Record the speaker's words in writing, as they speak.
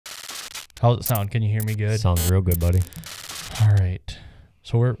How's it sound? Can you hear me good? Sounds real good, buddy. All right.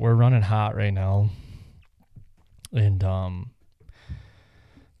 So we're running hot right now. And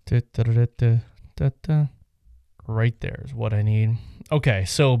right there is what I need. Okay,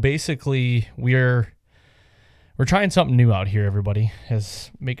 so basically we're trying something new out here, everybody. Is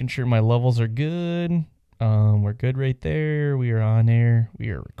making sure my levels are good. We're good right there. We are on air. We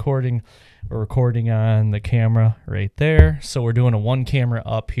are recording. We're recording on the camera right there. So we're doing a one camera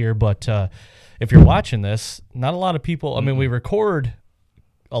up here. But if you're watching this, not a lot of people. I mean, we record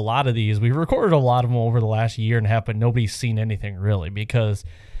a lot of these. We've recorded a lot of them over the last year and a half, but nobody's seen anything really because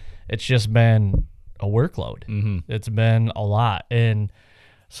it's just been a workload. Mm-hmm. It's been a lot. And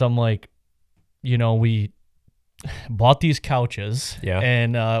so I'm like, we bought these couches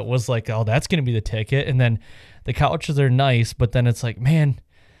and was like, oh, that's going to be the ticket. And then the couches are nice, but then it's like, man,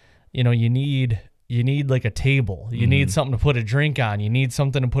 you need like a table. You need something to put a drink on. You need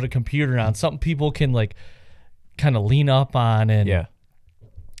something to put a computer on, something people can like kind of lean up on.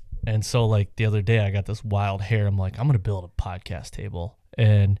 And so like the other day I got this wild hair. I'm like, I'm going to build a podcast table.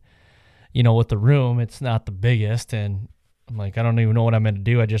 And, with the room, it's not the biggest. And I'm like, I don't even know what I'm going to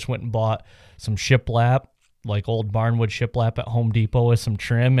do. I just went and bought some shiplap, like old barnwood shiplap at Home Depot with some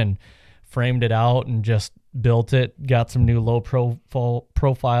trim and framed it out and just built it. Got some new low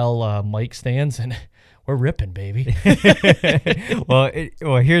profile mic stands and we're ripping, baby. Well,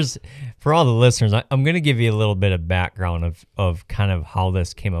 here's for all the listeners. I'm going to give you a little bit of background of kind of how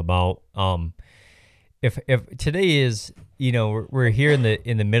this came about. If today is, we're here in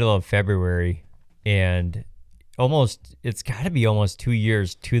the middle of February, and it's got to be almost 2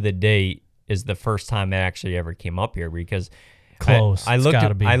 years to the date is the first time I actually ever came up here because close. I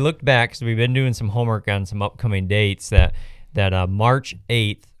looked back because we've been doing some homework on some upcoming dates that March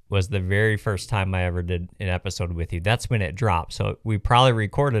 8th was the very first time I ever did an episode with you. That's when it dropped. So we probably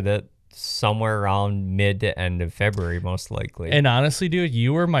recorded it somewhere around mid to end of February, most likely. And honestly, dude,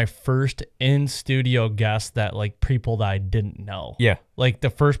 you were my first in-studio guest that, like, people that I didn't know. Yeah. Like, the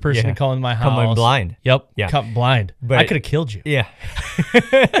first person to come in my house. Come blind. Yep. Yeah. Come blind. But I could have killed you. Yeah.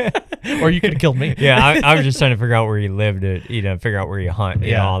 Or you could have killed me. Yeah, I was just trying to figure out where you lived, figure out where you hunt,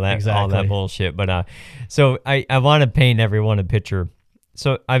 all that, exactly. all that bullshit. But so I want to paint everyone a picture.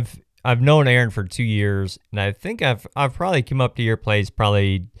 So I've known Aaron for 2 years, and I think I've probably come up to your place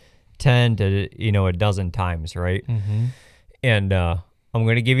probably 10 to a dozen times, right? Mm-hmm. And I'm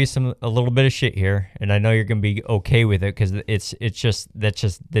going to give you a little bit of shit here, and I know you're going to be okay with it because that's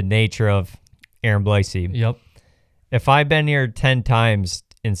just the nature of Aaron Blasey. Yep. If I've been here 10 times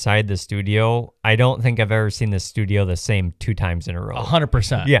inside the studio, I don't think I've ever seen the studio the same 2 times in a row.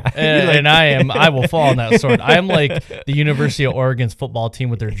 100%. Yeah. And I will fall on that sword. I am like the University of Oregon's football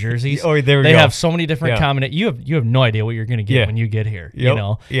team with their jerseys. Oh, there we go. They have so many different you have no idea what you're going to get when you get here.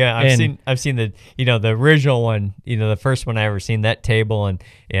 Yep. Yeah, I've seen the the original one, the first one I ever seen, that table, and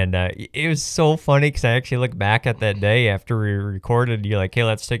it was so funny because I actually looked back at that day after we recorded. You're like, hey,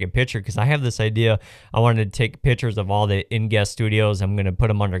 let's take a picture because I have this idea. I wanted to take pictures of all the in-guest studios. I'm going to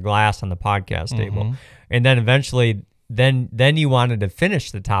put them under glass on the podcast table. And then eventually then you wanted to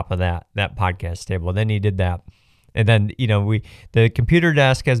finish the top of that podcast table. Then you did that. And then, the computer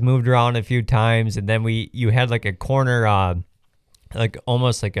desk has moved around a few times, and then you had like a corner like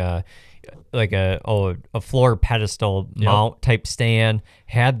almost like a floor pedestal mount type stand,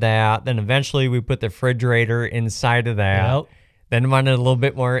 had that. Then eventually we put the refrigerator inside of that. Yep. Then wanted a little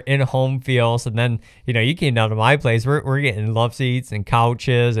bit more in-home feel. So then, you came down to my place. We're getting love seats and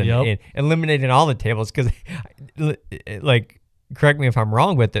couches and eliminating all the tables because, like, correct me if I'm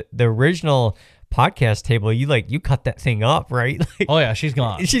wrong, but the original podcast table, you cut that thing up, right? Like, oh yeah, she's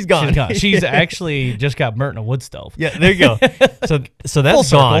gone. She's gone. She's actually just got burnt in a wood stove. Yeah, there you go. So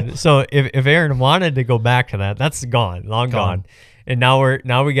that's gone. So if Aaron wanted to go back to that, that's gone, long gone. And now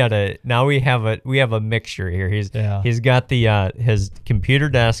we have a mixture here. He's got the his computer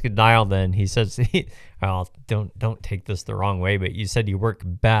desk dialed in. He says, don't take this the wrong way, but you said you work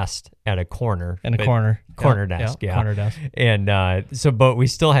best at a corner. Corner desk. Corner desk. And but we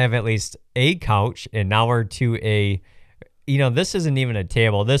still have at least a couch, and now we're to a, this isn't even a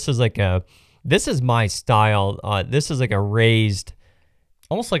table. This is my style. This is like a raised,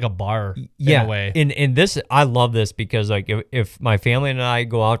 almost like a bar in a way. And this, I love this because like if my family and I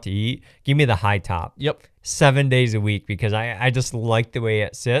go out to eat, give me the high top. Yep. 7 days a week because I just like the way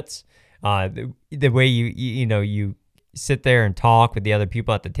it sits. The way you sit there and talk with the other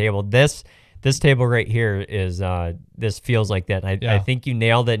people at the table. This table right here is this feels like that. I think you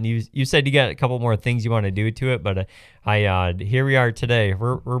nailed it. And you said you got a couple more things you want to do to it, but here we are today.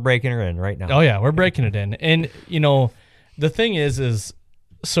 We're breaking her in right now. Oh yeah, we're breaking it in. And the thing is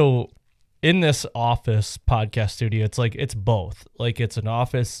so in this office podcast studio, it's both. Like it's an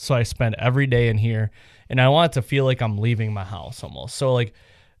office, so I spend every day in here, and I want it to feel like I'm leaving my house almost. So like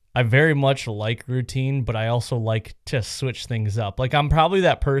I very much like routine, but I also like to switch things up. Like I'm probably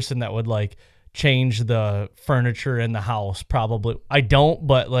that person that would like change the furniture in the house. Probably I don't,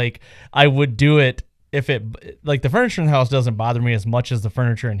 but like I would do it if it like the furniture in the house doesn't bother me as much as the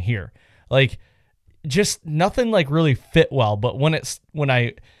furniture in here. Like just nothing like really fit well. But when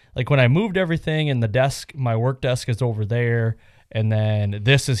I moved everything and the desk, my work desk is over there, and then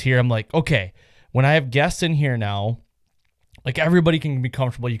this is here, I'm like, okay, when I have guests in here now, like everybody can be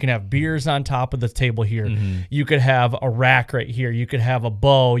comfortable. You can have beers on top of the table here. You could have a rack right here. You could have a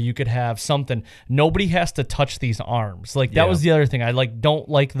bow. You could have something. Nobody has to touch these arms. Like that was the other thing. I don't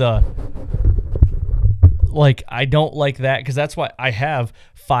like that because that's why I have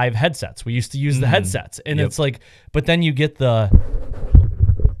 5 headsets. We used to use the headsets, and it's like, but then you get the,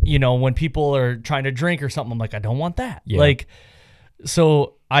 when people are trying to drink or something, I'm like, I don't want that. Like,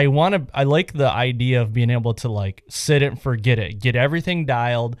 so I like the idea of being able to like sit and forget it, get everything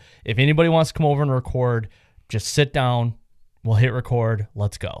dialed. If anybody wants to come over and record, just sit down, we'll hit record,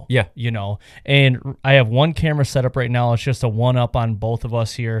 let's go. Yeah. And I have one camera set up right now. It's just a 1-up on both of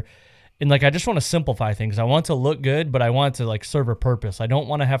us here. And like, I just want to simplify things. I want it to look good, but I want it to like serve a purpose. I don't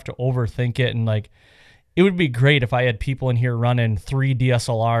want to have to overthink it. And like, it would be great if I had people in here running 3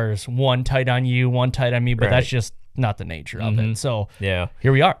 DSLRs, one tight on you, one tight on me, but that's just not the nature of it. So here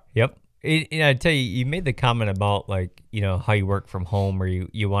we are. Yep. I tell you, you made the comment about like, how you work from home, or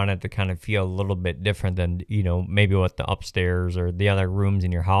you want it to kind of feel a little bit different than, maybe what the upstairs or the other rooms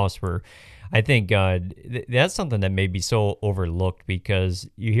in your house were. I think that's something that may be so overlooked, because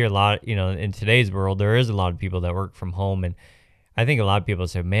you hear a lot, in today's world, there is a lot of people that work from home. And I think a lot of people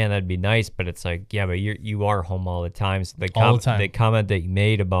say, man, that'd be nice. But it's like, yeah, but you are home all the time. So the comment that you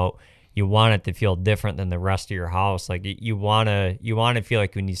made about you want it to feel different than the rest of your house. Like you want to feel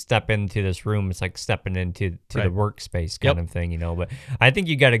like when you step into this room, it's like stepping into the workspace kind of thing, But I think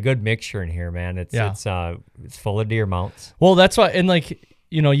you got a good mixture in here, man. It's full of deer mounts. Well, that's why, and like,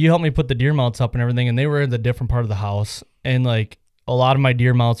 you helped me put the deer mounts up and everything, and they were in the different part of the house. And like a lot of my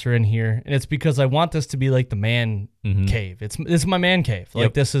deer mounts are in here, and it's because I want this to be like the man cave. This is my man cave.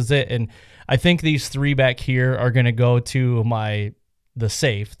 Like this is it. And I think these 3 back here are going to go to the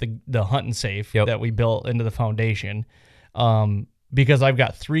safe, the hunting safe that we built into the foundation. Because I've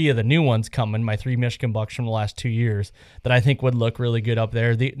got 3 of the new ones coming, my 3 Michigan bucks from the last 2 years, that I think would look really good up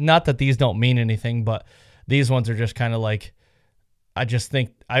there. Not that these don't mean anything, but these ones are just kind of like, I just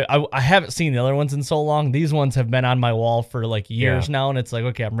think I haven't seen the other ones in so long. These ones have been on my wall for like years now, and it's like,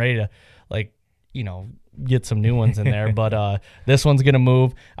 okay, I'm ready to like, get some new ones in there. But this one's gonna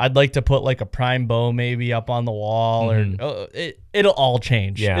move. I'd like to put like a prime bow maybe up on the wall, or it'll all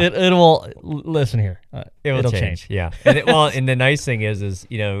change. Yeah, it will. Listen here, it'll change. Yeah, and the nice thing is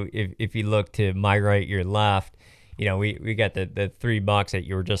if you look to my right, your left. We got the 3 bucks that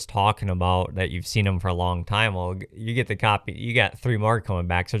you were just talking about that you've seen them for a long time. Well, you get the copy. You got 3 more coming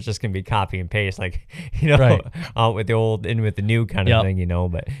back, so it's just gonna be copy and paste, like out with the old in with the new kind of thing.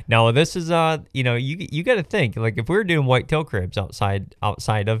 But now this is you got to think, like, if we were doing whitetail cribs outside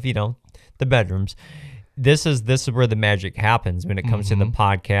of the bedrooms. This is where the magic happens when it comes to the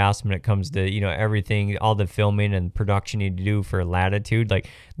podcast, when it comes to everything, all the filming and production you do for Latitude. Like,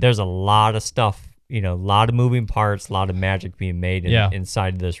 there's a lot of stuff. A lot of moving parts, a lot of magic being made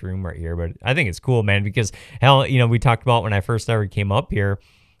inside of this room right here. But I think it's cool, man, because hell, we talked about when I first ever came up here,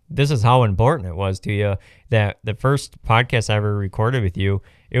 this is how important it was to you that the first podcast I ever recorded with you,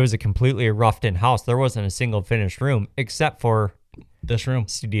 it was a completely roughed in house. There wasn't a single finished room except for this room,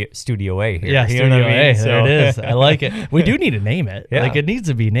 Studio A here. Yeah, Studio A. So. There it is. I like it. We do need to name it. Like, it needs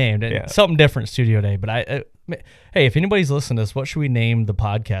to be named. Something different, Studio A. But hey, if anybody's listening to this, what should we name the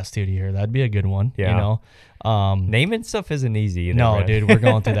podcast studio here? That'd be a good one. Yeah. Naming stuff isn't easy. No, dude, we're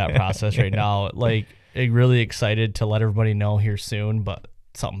going through that process right now. Like, really excited to let everybody know here soon, but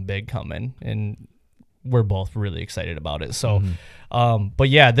something big coming, and we're both really excited about it. So, but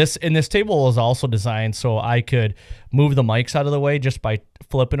yeah, this table is also designed so I could move the mics out of the way just by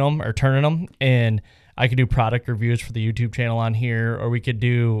flipping them or turning them, and I could do product reviews for the YouTube channel on here, or I could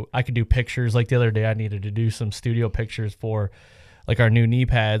do pictures. Like the other day, I needed to do some studio pictures for like our new knee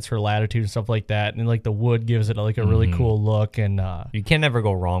pads for Latitude and stuff like that. And like the wood gives it like a really cool look. And you can never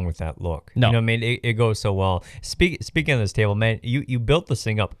go wrong with that look. No, I mean, it goes so well. Speaking of this table, man, you built this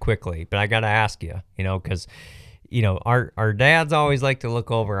thing up quickly, but I got to ask you, because our dads always like to look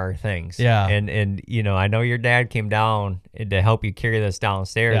over our things. Yeah. And I know your dad came down to help you carry this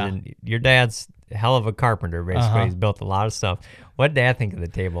downstairs, and your dad's a hell of a carpenter, basically. He's built a lot of stuff. What did Dad think of the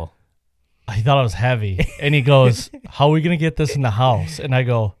table? he thought it was heavy. And he goes, how are we going to get this in the house? And I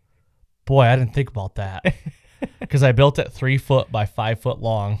go, boy, I didn't think about that. Because I built it 3 foot by 5 foot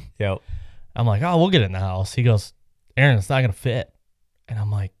long. Yep. I'm like, oh, we'll get it in the house. He goes, Aaron, it's not going to fit. And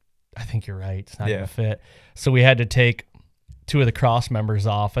I'm like, I think you're right. It's not going to fit. So we had to take 2 of the cross members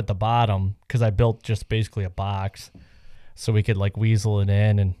off at the bottom because I built just basically a box so we could like weasel it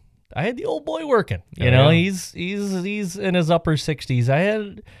in. And I had the old boy working. You know, he's in his upper 60s. I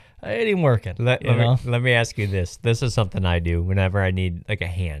had him working. Let me ask you this. This is something I do whenever I need like a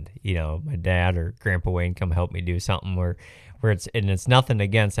hand. You know, my dad or Grandpa Wayne come help me do something where it's nothing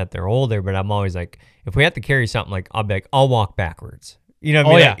against that they're older, but I'm always like, if we have to carry something, like I'll be like, I'll walk backwards. You know what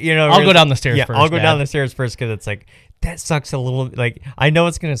I mean? Yeah. Like, you know, I'll go down the stairs first. I'll go down the stairs first because it's like, that sucks a little. Like, I know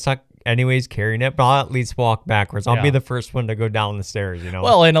it's going to suck anyways carrying it, but I'll at least walk backwards. I'll be the first one to go down the stairs, you know?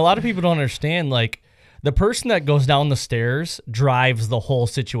 Well, and a lot of people don't understand, like, the person that goes down the stairs drives the whole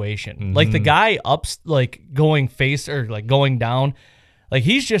situation. Mm-hmm. Like, the guy going down, like,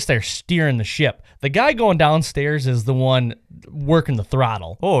 he's just there steering the ship. The guy going downstairs is the one working the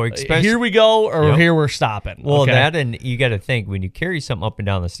throttle. Oh, especially here we go, or here we're stopping. Well, that, and you got to think, when you carry something up and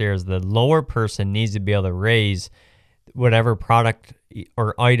down the stairs, the lower person needs to be able to raise whatever product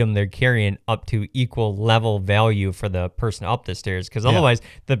or item they're carrying up to equal level value for the person up the stairs, because otherwise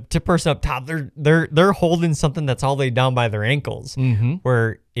the person up top, they're holding something that's all the way down by their ankles. Mm-hmm.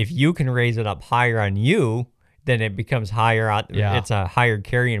 Where if you can raise it up higher on you, then it becomes higher out. It's a higher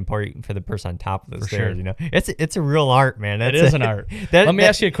carrying point for the person on top of the stairs. Sure. You know, it's a real art, man. It is an art. Let me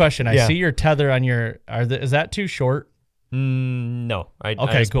ask you a question. I see your tether on your. Is that too short? No. I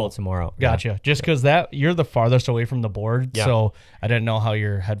just pulled some more out. Gotcha. Just because you're the farthest away from the board, so I didn't know how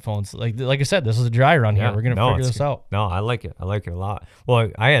your headphones. Like I said, this is a dry run here. We're gonna figure this out. No, I like it. I like it a lot.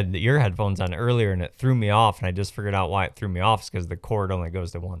 Well, I had your headphones on earlier, and it threw me off, and I just figured out why it threw me off is because the cord only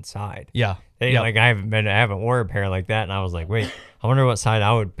goes to one side. Yeah. Like I haven't worn a pair like that, and I was like, wait, I wonder what side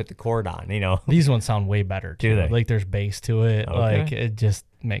I would put the cord on. You know, these ones sound way better too. Do they? Like there's bass to it. Okay. Like it just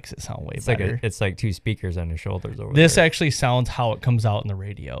makes it sound way better. It's like 2 speakers on your shoulders over This there. actually sounds how it comes out in the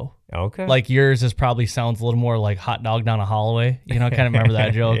radio. Okay. Like yours probably sounds a little more like hot dog down a hallway. You know, kind of remember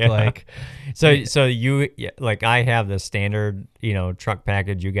that joke. Like, so you like I have the standard, you know, truck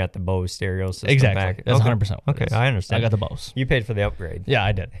package. You got the Bose stereo system. Exactly. Package. That's 100%. Okay, I understand. I got the Bose. You paid for the upgrade. Yeah,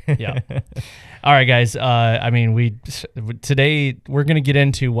 I did. Yeah. All right, guys. I mean, today we're gonna get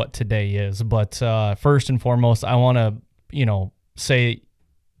into what today is, but first and foremost, I want to, say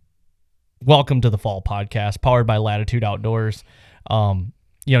welcome to the Fall Podcast, powered by Latitude Outdoors.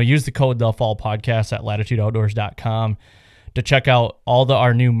 Use the code thefallpodcast at latitudeoutdoors.com to check out all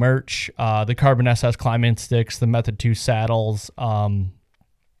our new merch, the Carbon SS climbing sticks, the Method 2 saddles, and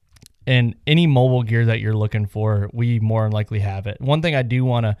any mobile gear that you're looking for. We more than likely have it. One thing I do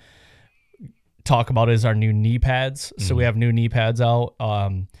want to talk about is our new knee pads. So we have new knee pads out,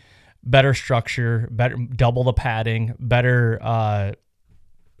 better structure, better, double the padding, better,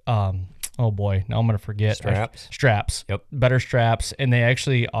 oh boy, now I'm going to forget. Straps. Yep. Better straps. And they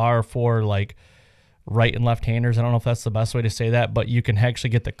actually are for like right and left handers. I don't know if that's the best way to say that, but you can actually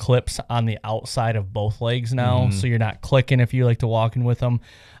get the clips on the outside of both legs now. So you're not clicking if you like to walk in with them.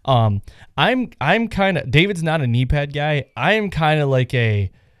 I'm kind of, David's not a knee pad guy. I am kind of like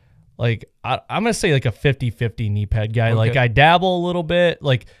I'm going to say like a 50-50 knee pad guy. Okay. Like I dabble a little bit.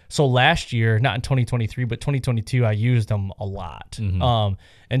 Like, so last year, not in 2023, but 2022, I used them a lot.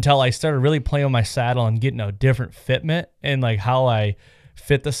 Until I started really playing with my saddle and getting a different fitment and like how I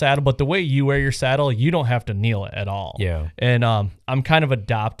fit the saddle. But the way you wear your saddle, you don't have to kneel it at all. Yeah. And I'm kind of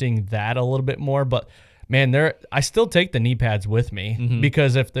adopting that a little bit more, but man, I still take the knee pads with me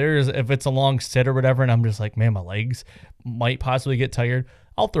because if it's a long sit or whatever, and I'm just like, man, my legs might possibly get tired,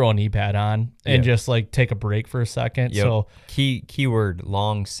 I'll throw a knee pad on and just like take a break for a second. Yep. So keyword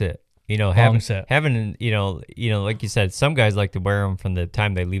long sit. Having like you said, some guys like to wear them from the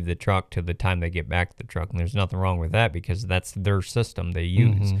time they leave the truck to the time they get back to the truck, and there's nothing wrong with that because that's their system they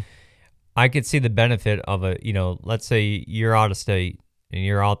use. I could see the benefit of let's say you're out of state and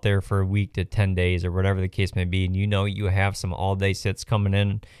you're out there for a week to 10 days or whatever the case may be, and you have some all-day sits coming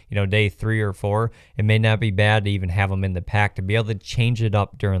in, day 3 or 4, it may not be bad to even have them in the pack to be able to change it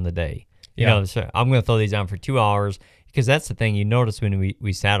up during the day. So I'm going to throw these on for 2 hours because that's the thing. You notice when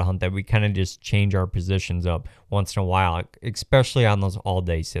we saddle hunt that we kind of just change our positions up once in a while, especially on those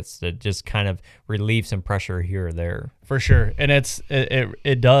all-day sits that just kind of relieve some pressure here or there. For sure, and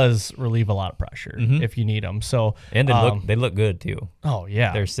it does relieve a lot of pressure if you need them. So and they look good too. Oh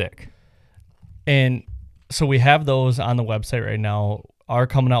yeah, they're sick. And so we have those on the website right now. Are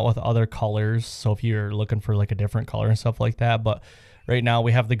coming out with other colors. So if you're looking for like a different color and stuff like that, but right now.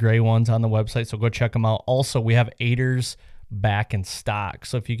 We have the gray ones on the website, so go check them out. Also, we have 8ers back in stock.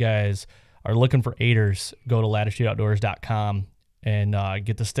 So if you guys are looking for 8ers, go to latitudeoutdoors.com and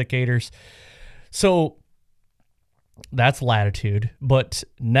get the stick 8ers. So that's Latitude. But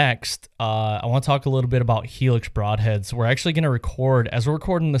next, I want to talk a little bit about Helix Broadheads. We're actually going to record, as we're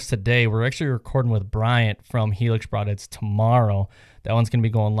recording this today, we're actually recording with Bryant from Helix Broadheads tomorrow. That one's going to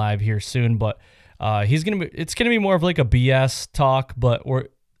be going live here soon, but it's going to be more of like a BS talk, but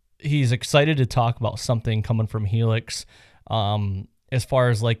he's excited to talk about something coming from Helix, as far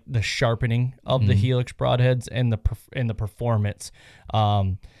as like the sharpening of the Helix Broadheads and the performance.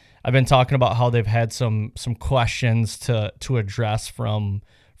 I've been talking about how they've had some questions to address from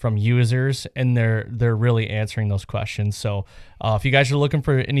users, and they're really answering those questions. So if you guys are looking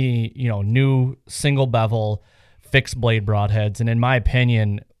for any new single bevel fixed blade broadheads, and in my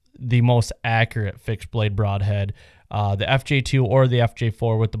opinion, the most accurate fixed blade broadhead, the FJ2 or the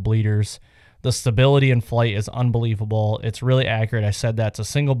FJ4 with the bleeders, the stability in flight is unbelievable. It's really accurate. I said that. It's a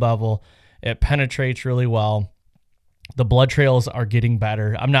single bevel. It penetrates really well. The blood trails are getting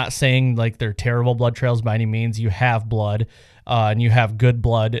better. I'm not saying like they're terrible blood trails by any means. You have blood, and you have good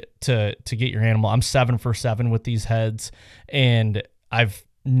blood to get your animal. I'm 7 for 7 with these heads, and I've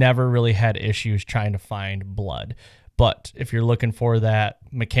never really had issues trying to find blood. But if you're looking for that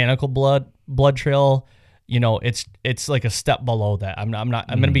mechanical blood trail, it's like a step below that. I'm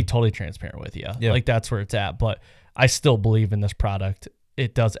going to be totally transparent with you. Yeah. Like that's where it's at. But I still believe in this product.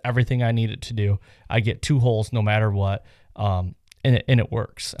 It does everything I need it to do. I get 2 holes no matter what, and it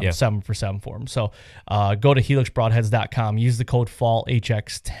works. I'm 7 for 7 for them. So go to helixbroadheads.com. Use the code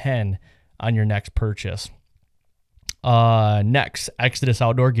FALLHX10 on your next purchase. Next, Exodus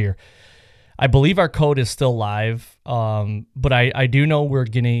Outdoor Gear. I believe our code is still live, but I do know we're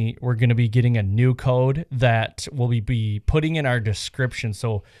going to be getting a new code that we'll be putting in our description.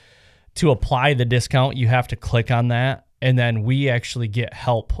 So to apply the discount, you have to click on that. And then we actually get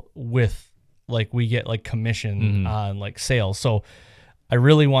help with, we get commission on sales. So I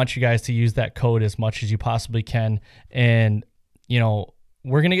really want you guys to use that code as much as you possibly can. And,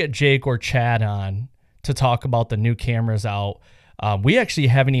 we're going to get Jake or Chad on to talk about the new cameras out. We actually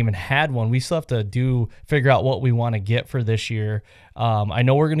haven't even had one. We still have to figure out what we want to get for this year. I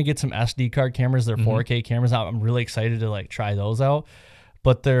know we're going to get some SD card cameras. They're 4K cameras out. I'm really excited to try those out.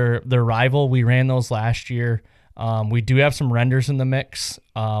 But their rival, we ran those last year. We do have some renders in the mix.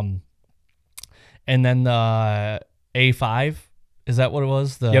 And then the A5, is that what it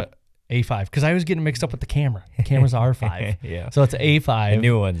was? Yep. A5, because I was getting mixed up with the camera. The camera's R5. Yeah. So it's A5. The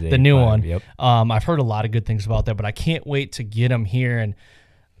new one's the new one. Yep. I've heard a lot of good things about that, but I can't wait to get them here and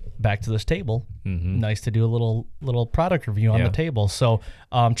back to this table. Nice to do a little product review on the table. So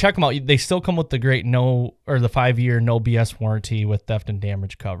check them out. They still come with the great the 5-year no BS warranty with theft and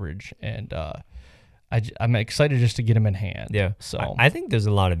damage coverage, and I'm excited just to get them in hand. Yeah. So I think there's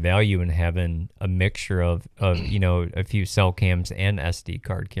a lot of value in having a mixture of a few cell cams and SD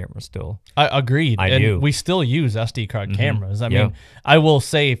card cameras still. Agreed. I do. We still use SD card cameras. I mean, I will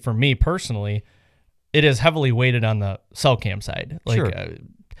say for me personally, it is heavily weighted on the cell cam side. Sure.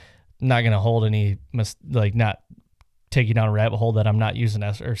 Not going to hold any, not take you down a rabbit hole that I'm not using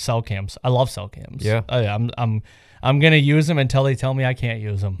cell cams. I love cell cams. Yeah. I'm going to use them until they tell me I can't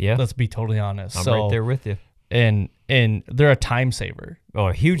use them. Yeah. Let's be totally honest. I'm right there with you. And they're a time saver. Oh,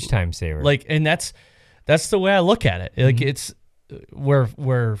 a huge time saver. And that's the way I look at it. It's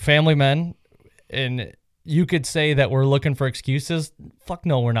we're family men, and you could say that we're looking for excuses. Fuck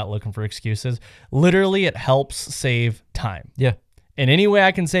no, we're not looking for excuses. Literally, it helps save time. Yeah. In any way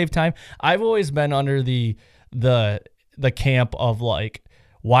I can save time. I've always been under the camp of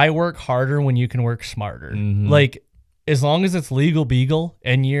why work harder when you can work smarter? As long as it's legal beagle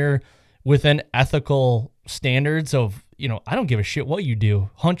and you're within ethical standards of, I don't give a shit what you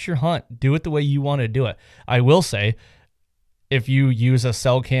do. Hunt your hunt. Do it the way you want to do it. I will say, if you use a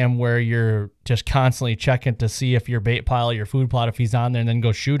cell cam where you're just constantly checking to see if your bait pile, your food plot, if he's on there, and then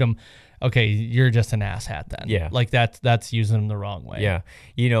go shoot him, okay, you're just an asshat then. Yeah. That's using them the wrong way. Yeah.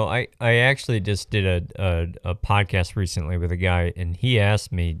 I actually just did a podcast recently with a guy, and he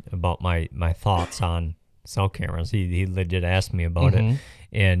asked me about my thoughts on cell cameras. He legit asked me about it.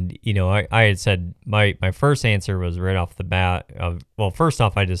 And, I had said my first answer was right off the bat. First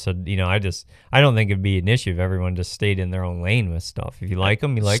off, I just said, I don't think it'd be an issue if everyone just stayed in their own lane with stuff. If you like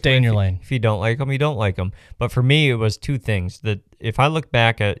them, you like them. Stay in your lane. If you don't like them, you don't like them. But for me, it was 2 things. That if I look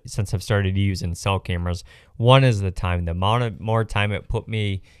back at, since I've started using cell cameras, one is the time, the amount of more time it put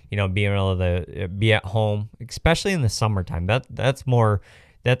me, being able to be at home, especially in the summertime. That's where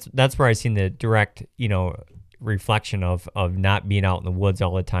I seen the direct, reflection of not being out in the woods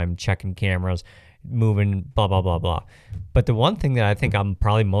all the time, checking cameras, moving, blah, blah, blah, blah. But the one thing that I think I'm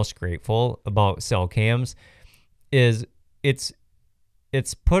probably most grateful about cell cams is it's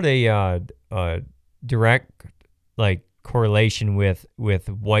put a direct like correlation with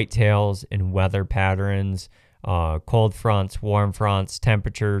whitetails and weather patterns, cold fronts, warm fronts,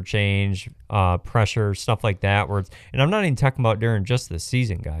 temperature change, pressure, stuff like that. And I'm not even talking about during just the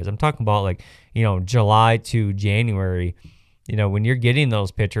season, guys. I'm talking about like, July to January, when you're getting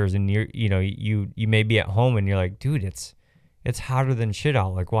those pictures and you may be at home and you're like, dude, it's hotter than shit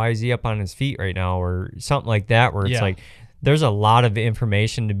out. Like, why is he up on his feet right now? Or something like that, where it's like, there's a lot of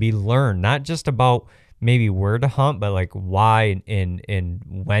information to be learned, not just about maybe where to hunt, but like why and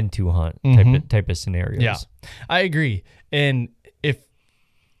when to hunt type of scenarios. Yeah, I agree. And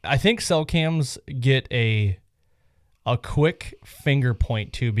I think cell cams get a quick finger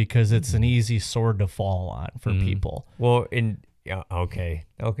point too, because it's an easy sword to fall on for people. Well, okay.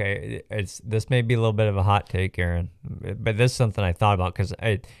 This may be a little bit of a hot take, Aaron, but this is something I thought about, because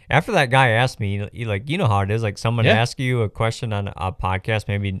after that guy asked me, you know how it is, like someone asks you a question on a podcast,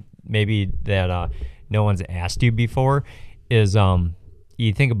 maybe that no one's asked you before, is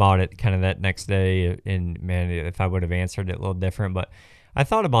you think about it kind of that next day, and man, if I would have answered it a little different. But I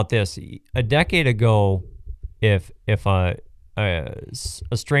thought about this a decade ago. If a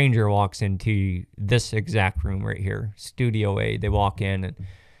stranger walks into this exact room right here, Studio A, they walk in, and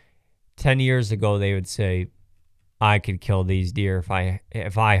 10 years ago they would say, I could kill these deer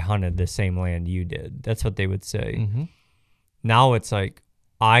if I hunted the same land you did. That's what they would say. Mm-hmm. Now it's like,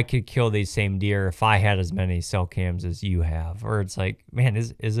 I could kill these same deer if I had as many cell cams as you have. Or it's like, man,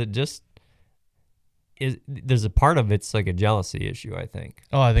 is it just... there's a part of it's like a jealousy issue, I think.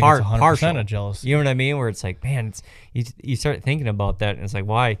 Oh, I think it's 100% a jealousy. You know what I mean? Where it's like, man, you start thinking about that, and it's like,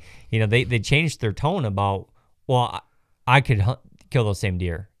 why? They changed their tone about, well, I could kill those same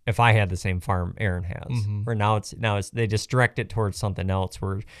deer if I had the same farm Aaron has. Mm-hmm. Or now it's they just direct it towards something else,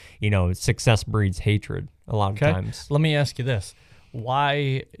 where success breeds hatred a lot of times. Let me ask you this: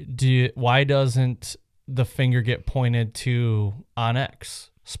 why doesn't the finger get pointed to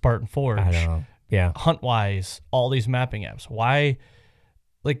Onyx, Spartan Forge? I don't know. Yeah. HuntWise, all these mapping apps. Why?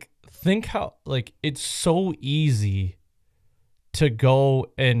 Think how, it's so easy to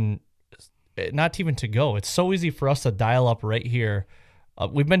go, and not even to go. It's so easy for us to dial up right here.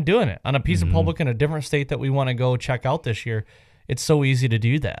 We've been doing it on a piece of public in a different state that we want to go check out this year. It's so easy to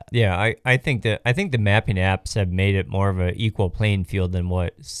do that. Yeah, I think the mapping apps have made it more of an equal playing field than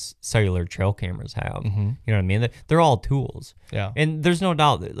what cellular trail cameras have. Mm-hmm. You know what I mean? They're all tools. Yeah. And there's no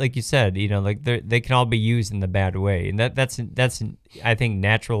doubt that, like you said, they can all be used in the bad way. And that's I think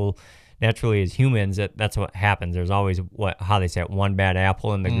naturally as humans, that's what happens. There's always how they say it, one bad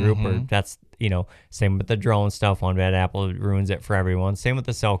apple in the group, or that's same with the drone stuff. One bad apple ruins it for everyone. Same with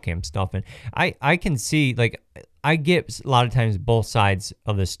the cell cam stuff. And I can see, I get a lot of times both sides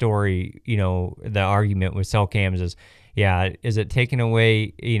of the story. The argument with cell cams is, is it taking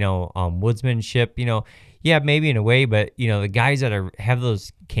away, woodsmanship? Yeah, maybe in a way, but the guys that have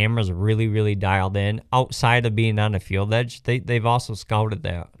those cameras really, really dialed in outside of being on the field edge, they've also scouted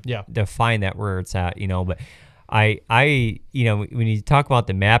that, to find that where it's at, But I when you talk about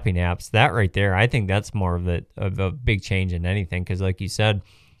the mapping apps, that right there, I think that's more of a big change than anything, because like you said,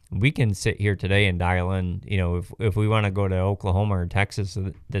 we can sit here today and dial in, if we want to go to Oklahoma or Texas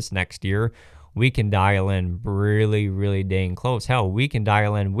this next year, we can dial in really, really dang close. Hell, we can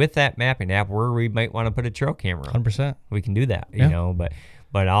dial in with that mapping app where we might want to put a trail camera. 100%. We can do that,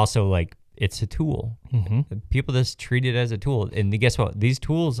 but also it's a tool. Mm-hmm. People just treat it as a tool. And guess what? These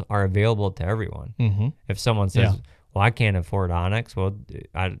tools are available to everyone. Mm-hmm. If someone says, well, I can't afford Onyx, well,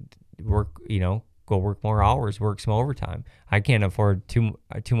 I work, go work more hours, work some overtime. I can't afford two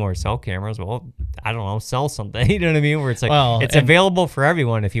more cell cameras. Well, I don't know, sell something. You know what I mean? Where it's like, it's available for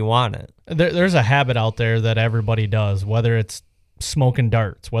everyone if you want it. There's a habit out there that everybody does, whether it's smoking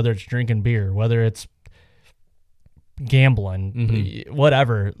darts, whether it's drinking beer, whether it's gambling,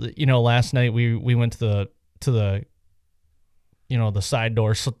 whatever. Last night we went to the the side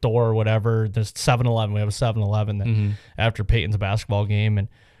door store or whatever. There's 7-Eleven. We have a 7-Eleven after Peyton's basketball game, and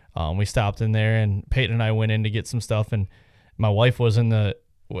we stopped in there, and Peyton and I went in to get some stuff, and my wife was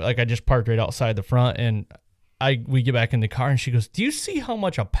I just parked right outside the front, and we get back in the car, and she goes, do you see how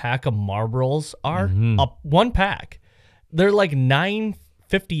much a pack of Marlboros are? One pack. They're like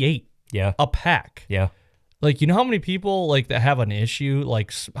 $9.58 a pack. Yeah. How many people that have an issue,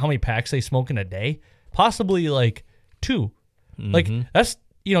 how many packs they smoke in a day? Possibly 2. That's,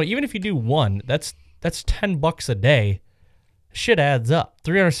 even if you do one, that's $10 a day. Shit adds up.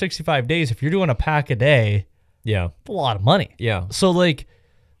 365 days. If you're doing a pack a day, Yeah. A lot of money. Yeah. So like,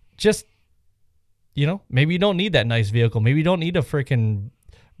 just, maybe you don't need that nice vehicle. Maybe you don't need to freaking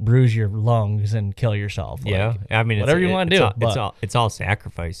bruise your lungs and kill yourself. Like, yeah. I mean, whatever you want to do. It's all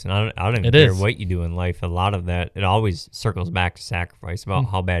sacrifice. And I don't even care what you do in life. A lot of that, it always circles back to sacrifice about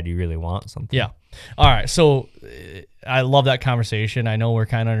how bad you really want something. Yeah. All right. So I love that conversation. I know we're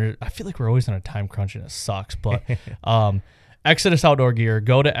kind of I feel like we're always on a time crunch and it sucks, but Exodus Outdoor Gear,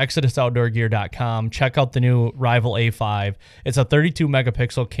 go to ExodusOutdoorGear.com. Check out the new Rival A5. It's a 32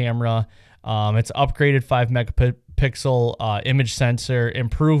 megapixel camera. It's upgraded 5 megapixel image sensor,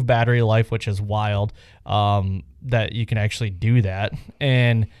 improved battery life, which is wild that you can actually do that.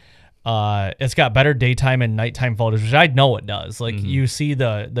 And it's got better daytime and nighttime photos, which I know it does. Like you see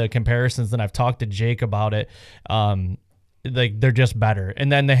the comparisons, and I've talked to Jake about it. Like they're just better.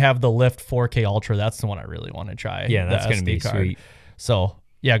 And then they have the Lift 4K Ultra. That's the one I really want to try. Yeah, that's going to be sweet. So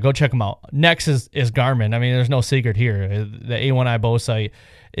yeah, go check them out. Next is Garmin. I mean, there's no secret here. The A1i bow sight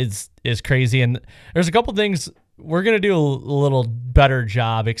is crazy. And there's a couple things we're going to do a little better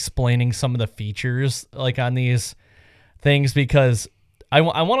job explaining some of the features like on these things, because I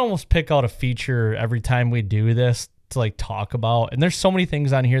want to almost pick out a feature every time we do this to like talk about. And there's so many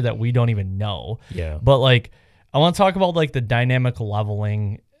things on here that we don't even know. Yeah. But like, I want to talk about like the dynamic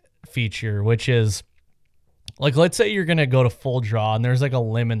leveling feature, which is like, let's say you're going to go to full draw and there's like a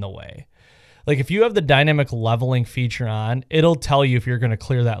limb in the way. Like if you have the dynamic leveling feature on, it'll tell you if you're going to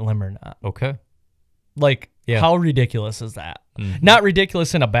clear that limb or not. Okay. Like how ridiculous is that? Not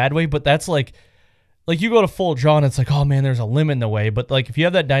ridiculous in a bad way, but that's like you go to full draw and it's like, oh man, there's a limb in the way. But like if you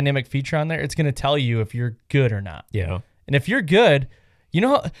have that dynamic feature on there, it's going to tell you if you're good or not. Yeah. And if you're good,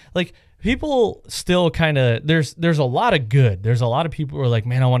 like people still kind of, there's a lot of good. There's a lot of people who are like,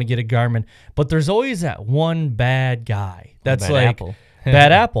 man, I want to get a Garmin. But there's always that one bad guy that's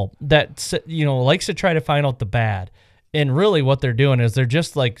bad apple that, likes to try to find out the bad. And really what they're doing is they're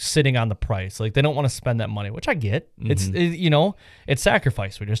just like sitting on the price. Like they don't want to spend that money, which I get. It's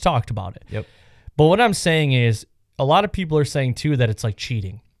sacrifice. We just talked about it. Yep. But what I'm saying is a lot of people are saying too that it's like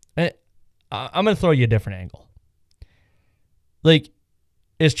cheating. I'm going to throw you a different angle. Like,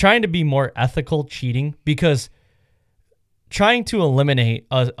 is trying to be more ethical cheating? Because trying to eliminate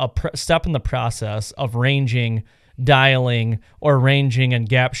a step in the process of ranging, dialing, or ranging and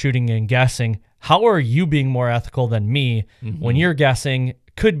gap shooting and guessing, how are you being more ethical than me when you're guessing,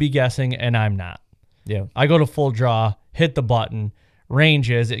 could be guessing, and I'm not? Yeah. I go to full draw, hit the button,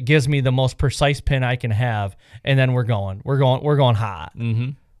 ranges, it gives me the most precise pin I can have, and then we're going hot.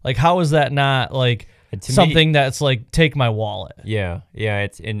 Like, how is that not like something that's like take my wallet? Yeah.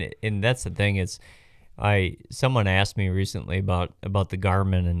 It's and that's the thing. It's someone asked me recently about the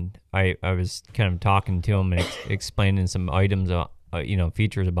Garmin, and I was kind of talking to him and explaining some items,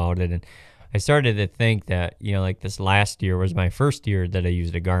 features about it, and I started to think that like this last year was my first year that I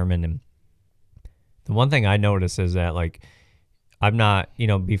used a Garmin, and the one thing I noticed is that like I'm not,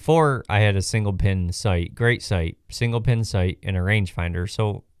 before I had a single pin sight, great sight, single pin sight and a rangefinder,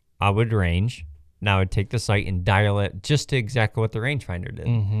 so I would range. Now I'd take the sight and dial it just to exactly what the rangefinder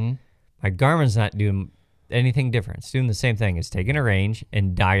did. My Garmin's not doing anything different. It's doing the same thing. It's taking a range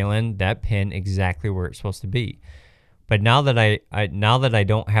and dialing that pin exactly where it's supposed to be. But now that I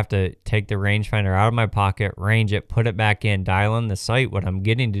don't have to take the rangefinder out of my pocket, range it, put it back in, dial in the sight, what I'm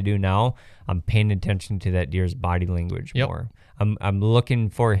getting to do now, I'm paying attention to that deer's body language more. I'm looking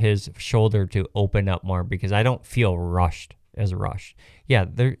for his shoulder to open up more because I don't feel rushed. Yeah,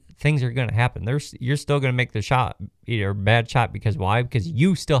 things are going to happen. You're still going to make the shot, either bad shot, because why? Because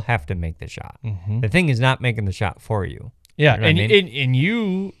you still have to make the shot. The thing is not making the shot for you. Yeah, you know and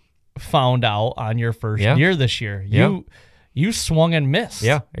you found out on your first year this year. You swung and missed.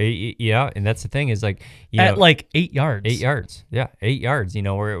 Yeah, and that's the thing is like at like 8 yards. 8 yards. Yeah, 8 yards.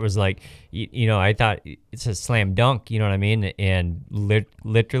 Where it was like I thought it's a slam dunk. You know what I mean? And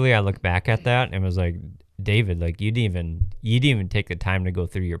literally, I look back at that and was like, David, like you didn't even take the time to go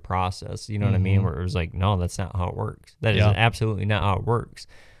through your process. You know what I mean? Where it was like, no, that's not how it works. That is absolutely not how it works.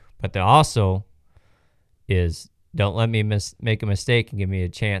 But there also is, don't let me make a mistake and give me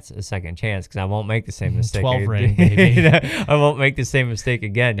a second chance, because I won't make the same mistake. 12 ring, baby. I won't make the same mistake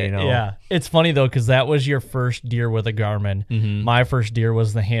again. Yeah, it's funny though, because that was your first deer with a Garmin. My first deer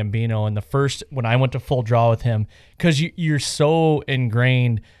was the Hambino, and when I went to full draw with him, because you're so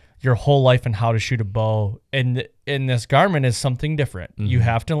ingrained your whole life in how to shoot a bow, and this Garmin is something different. You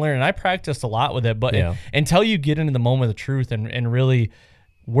have to learn, and I practiced a lot with it, but until you get into the moment of truth and really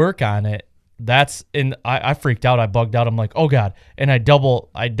work on it, I freaked out. I bugged out. I'm like, oh God. And I double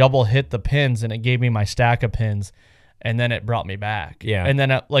hit the pins, and it gave me my stack of pins, and then it brought me back. Yeah. And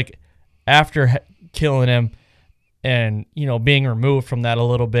then after killing him, and being removed from that a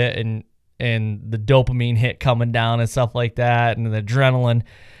little bit, and the dopamine hit coming down and stuff like that, and the adrenaline,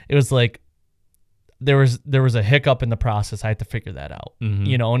 it was like there was a hiccup in the process. I had to figure that out,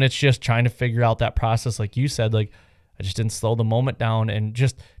 and it's just trying to figure out that process. Like you said, like I just didn't slow the moment down and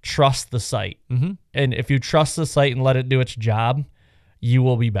just trust the site. And if you trust the site and let it do its job, you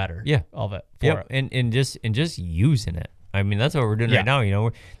will be better. Of it. Yeah, and just using it. I mean, that's what we're doing right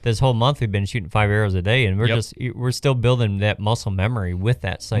now. This whole month we've been shooting 5 arrows a day, and we're still building that muscle memory with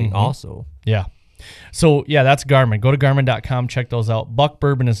that site also. Yeah. So that's Garmin. Go to Garmin.com, check those out. Buck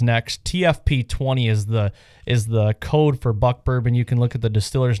Bourbon is next. TFP20 is the code for Buck Bourbon. You can look at the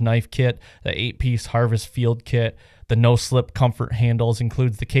Distiller's Knife Kit, the 8-piece Harvest Field Kit, the no-slip comfort handles,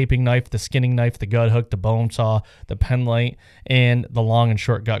 includes the caping knife, the skinning knife, the gut hook, the bone saw, the pen light, and the long and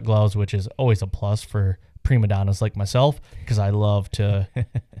short gut gloves, which is always a plus for prima donnas like myself, because I love to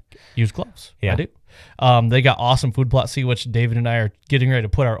use gloves. I do. They got awesome food plot. See, which David and I are getting ready to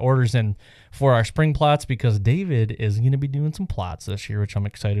put our orders in for our spring plots, because David is going to be doing some plots this year, which I'm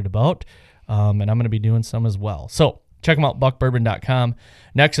excited about. And I'm going to be doing some as well. So check them out, buckbourbon.com.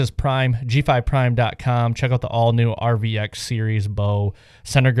 Next is Prime, g5prime.com. Check out the all-new RVX series bow,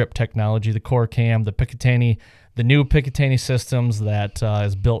 center grip technology, the core cam, the Picatinny, the new Picatinny systems that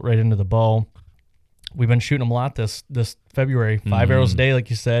is built right into the bow. We've been shooting them a lot this February, 5 arrows a day, like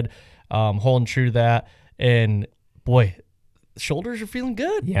you said, holding true to that. And boy, shoulders are feeling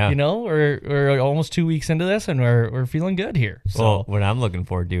good. We're almost 2 weeks into this, and we're feeling good here. So well, what I'm looking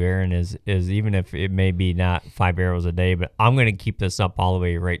forward to, Aaron, is even if it may be not 5 arrows a day, but I'm going to keep this up all the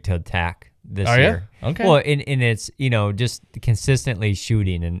way right to attack this year. You? Okay. Well, and it's just consistently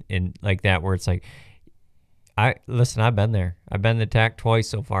shooting and like that, where it's like, I've been there. I've been to attack twice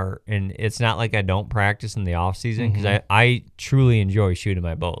so far, and it's not like I don't practice in the off season, because I truly enjoy shooting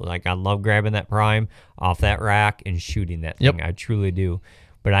my bow. Like, I love grabbing that prime off that rack and shooting that thing. I truly do.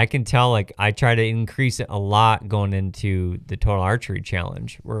 But I can tell, like, I try to increase it a lot going into the Total Archery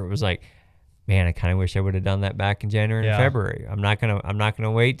Challenge, where it was like, man, I kind of wish I would have done that back in January and February. I'm not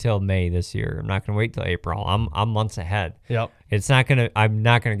gonna wait till May this year. I'm not gonna wait till April. I'm months ahead. I'm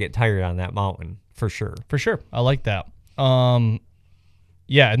not gonna get tired on that mountain. For sure. I like that. And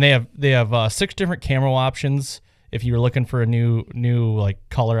they have 6 different camo options. If you were looking for a new like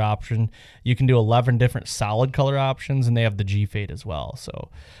color option, you can do 11 different solid color options, and they have the G Fade as well. So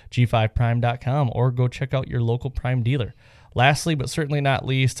g5prime.com, or go check out your local Prime dealer. Lastly, but certainly not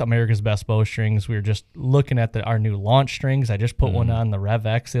least, America's Best Bowstrings. We were just looking at our new launch strings. I just put one on the Rev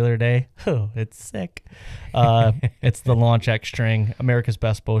X the other day. Oh, it's sick. It's the Launch X string,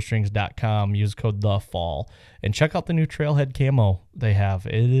 americasbestbowstrings.com. Use code thefall. And check out the new Trailhead camo they have.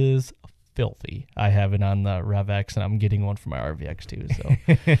 It is filthy. I have it on the Rev X, and I'm getting one for my RVX too. So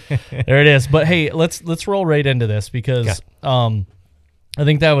there it is. But hey, let's roll right into this, because I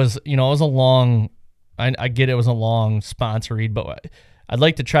think that was, it was a long... I get it was a long sponsor read, but I'd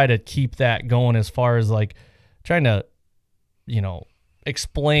like to try to keep that going as far as like trying to,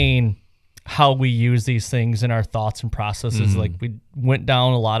 explain how we use these things and our thoughts and processes. Like, we went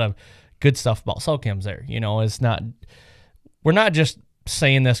down a lot of good stuff about cell cams there. We're not just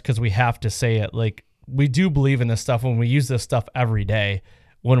saying this because we have to say it. Like, we do believe in this stuff when we use this stuff every day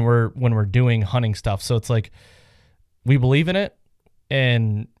when we're doing hunting stuff. So it's like, we believe in it.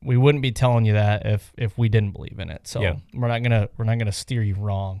 And we wouldn't be telling you that if we didn't believe in it. So we're not gonna steer you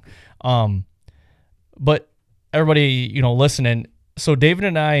wrong. But everybody, listening. So David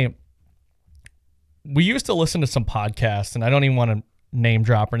and I, we used to listen to some podcasts, and I don't even want to name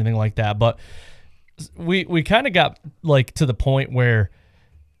drop or anything like that. But we kind of got like to the point where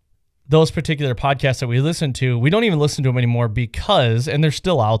those particular podcasts that we listened to, we don't even listen to them anymore because, and they're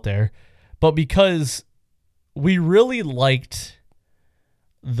still out there, but because we really liked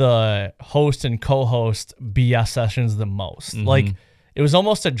the host and co-host BS sessions the most. Like, it was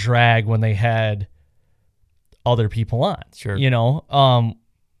almost a drag when they had other people on. Sure.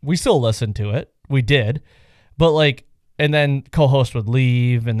 We still listened to it. We did. But like, and then co-host would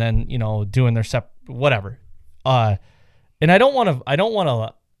leave, and then, doing their whatever. And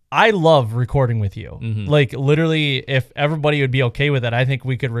I love recording with you. Like, literally, if everybody would be okay with it, I think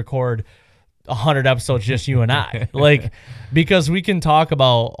we could record 100 episodes, just you and I, like, because we can talk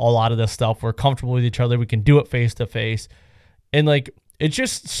about a lot of this stuff. We're comfortable with each other. We can do it face to face, and like, it's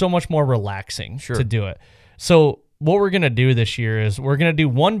just so much more relaxing to do it. So what we're going to do this year is we're going to do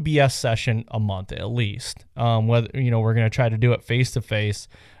one BS session a month at least. Whether, we're going to try to do it face to face,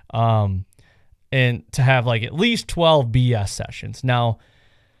 and to have like at least 12 BS sessions. Now,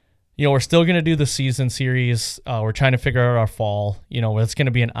 we're still going to do the season series. We're trying to figure out our fall. It's going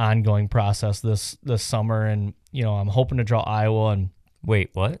to be an ongoing process this summer, and I'm hoping to draw Iowa and.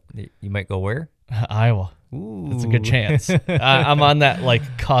 Wait, what? You might go where? Iowa. Ooh. It's a good chance. I'm on that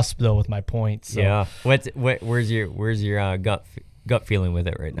cusp though with my points. So. Yeah. Where's your gut feeling with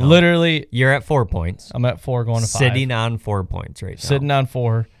it right now? Literally, you're at 4 points. I'm at 4 going to 5. Sitting on 4 points right now. Sitting on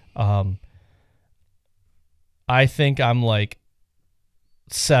 4. I think I'm 70-30.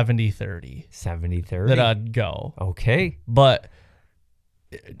 70-30. That I'd go. Okay. But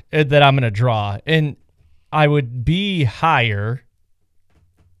that I'm going to draw. And I would be higher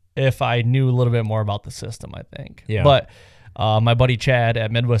if I knew a little bit more about the system, I think. Yeah. But my buddy Chad at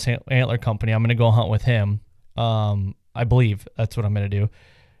Midwest Antler Company, I'm going to go hunt with him. I believe that's what I'm going to do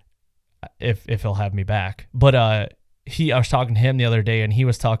if he'll have me back. But I was talking to him the other day, and he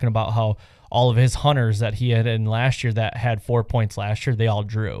was talking about how all of his hunters that he had in last year that had 4 points last year, they all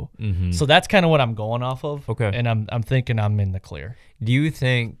drew. Mm-hmm. So that's kind of what I'm going off of. Okay. And I'm thinking I'm in the clear. Do you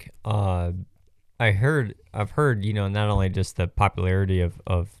think I've heard, not only just the popularity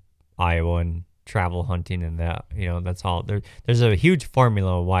of Iowa and travel hunting and that, that's all. There's a huge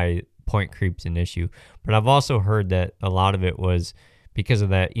formula why point creep's an issue. But I've also heard that a lot of it was because of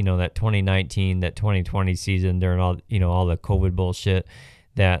that, that 2019, that 2020 season during all the COVID bullshit,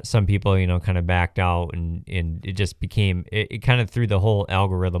 that some people, kind of backed out and it just became, it kind of threw the whole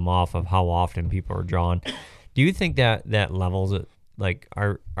algorithm off of how often people are drawn. Do you think that levels it?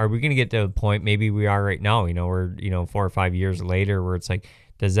 Are we going to get to a point, maybe we are right now, we're, 4 or 5 years later, where it's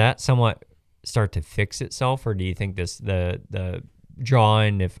does that somewhat start to fix itself? Or do you think the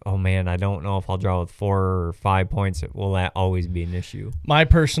drawing, I don't know if I'll draw with 4 or 5 points, will that always be an issue? My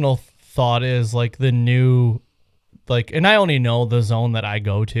personal thought is the new, and I only know the zone that I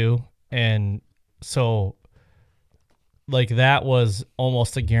go to. And so that was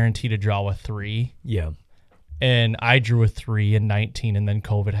almost a guarantee to draw with 3. Yeah. And I drew a 3 in 19, and then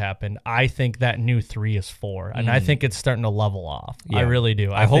COVID happened. I think that new 3 is 4, and I think it's starting to level off. Yeah. I really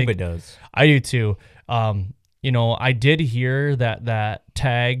do. I hope it does. I do too. I did hear that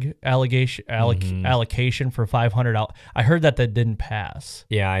tag allocation for 500 out. I heard that didn't pass.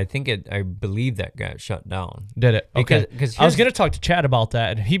 Yeah, I believe that got shut down. Did it? Okay. Because I was going to talk to Chad about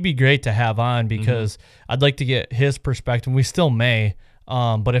that, and he'd be great to have on because I'd like to get his perspective. We still may,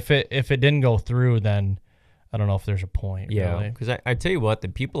 but if it didn't go through, then I don't know if there's a point. Yeah, because really. I tell you what, the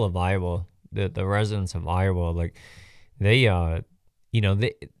people of Iowa, the residents of Iowa, they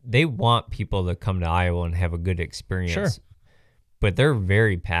they want people to come to Iowa and have a good experience. Sure. But they're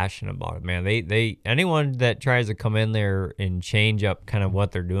very passionate about it, man. They anyone that tries to come in there and change up kind of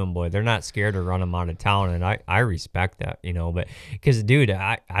what they're doing, boy, they're not scared to run them out of town, and I respect that, But because, dude,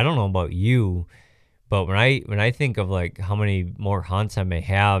 I don't know about you, but when I think of how many more hunts I may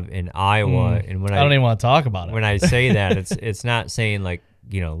have in Iowa, and when I don't even want to talk about it. When I say that, it's not saying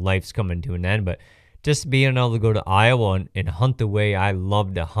life's coming to an end, but just being able to go to Iowa and hunt the way I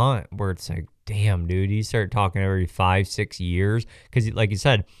love to hunt, where it's damn, dude, you start talking every 5-6 years, because like you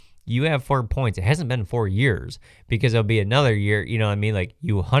said, you have 4 points. It hasn't been 4 years, because it'll be another year. You know what I mean?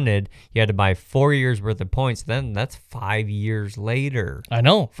 You hunted, you had to buy 4 years worth of points. Then that's 5 years later. I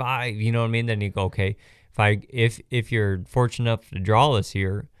know. 5. You know what I mean? Then you go, okay, if you're fortunate enough to draw this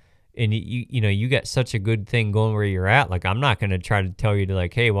year, and you got such a good thing going where you're at, I'm not going to try to tell you to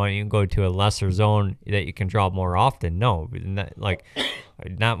hey, why don't you go to a lesser zone that you can draw more often? No,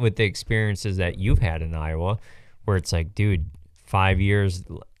 not with the experiences that you've had in Iowa, where it's dude, 5 years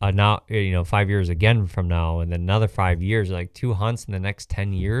now, 5 years again from now, and then another 5 years, 2 hunts in the next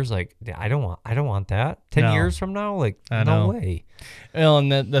 10 years. I don't want that 10 years from now. No way. Well,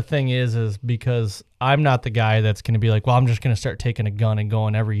 and the thing is because I'm not the guy that's going to be well, I'm just going to start taking a gun and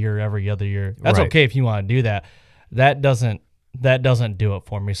going every year, every other year. That's right. Okay if you want to do that. That doesn't do it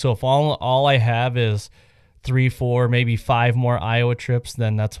for me. So if all I have is 3, 4, maybe 5 more Iowa trips,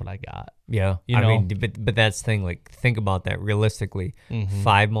 then that's what I got. Yeah, I mean, but that's the thing. Think about that realistically.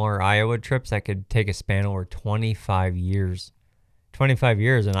 5 more Iowa trips, that could take a span over 25 years. 25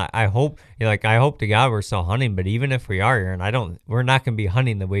 years, and I hope, I hope to God we're still hunting. But even if we are, Aaron, we're not going to be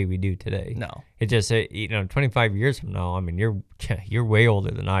hunting the way we do today. No, it just 25 years from now. I mean, you're way older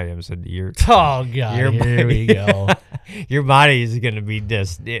than I am. So oh God, here we go. Your body is going to be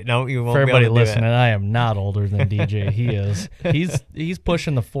just you won't. For everybody listening, I am not older than DJ. He is. He's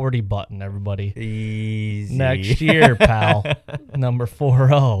pushing the 40 button. Everybody, easy next year, pal. Number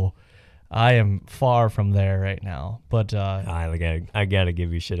 40. I am far from there right now, but I gotta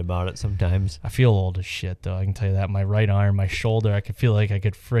give you shit about it sometimes. I feel old as shit, though. I can tell you that. My right arm, my shoulder, I could feel like I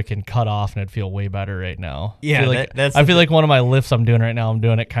could freaking cut off, and it'd feel way better right now. Yeah, I feel like one of my lifts I'm doing right now, I'm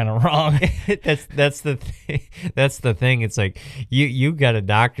doing it kind of wrong. That's the thing. That's the thing. It's like you got a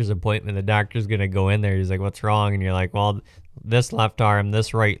doctor's appointment. The doctor's gonna go in there. He's like, "What's wrong?" And you're like, "Well, this left arm,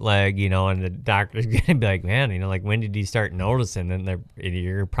 this right leg," and the doctor's gonna be like, "Man, like when did you start noticing?" And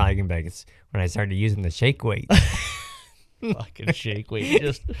you're probably gonna be like, "It's when I started using the shake weight." Fucking shake weight,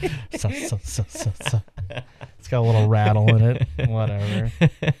 just so. It's got a little rattle in it. Whatever.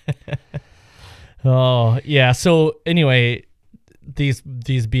 Oh yeah. So anyway, these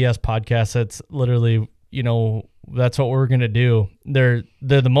BS podcasts. That's literally, that's what we're gonna do. They're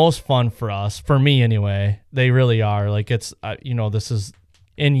the most fun for us, for me anyway. They really are. Like it's this is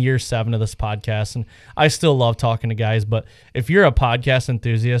in year 7 of this podcast, and I still love talking to guys. But if you're a podcast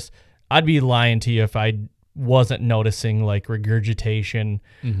enthusiast, I'd be lying to you if I wasn't noticing like regurgitation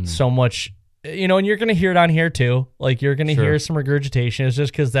so much. And you're gonna hear it on here too. Like you're gonna hear some regurgitation. It's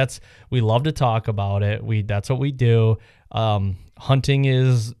just because we love to talk about it. That's what we do. Hunting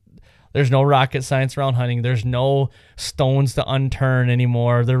is. There's no rocket science around hunting. There's no stones to unturn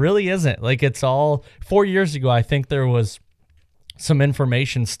anymore. There really isn't. Like it's all 4 years ago, I think there was some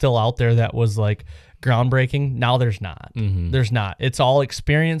information still out there that was like groundbreaking. Now there's not. There's not. It's all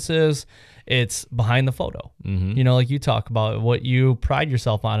experiences. It's behind the photo. Like you talk about what you pride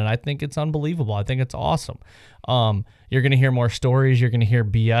yourself on. And I think it's unbelievable. I think it's awesome. You're going to hear more stories. You're going to hear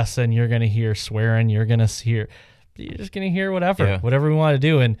BS, and you're going to hear swearing. You're just going to hear whatever we want to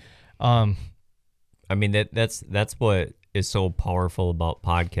do. And, I mean that's what is so powerful about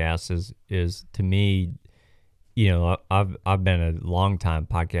podcasts is to me, I've been a long time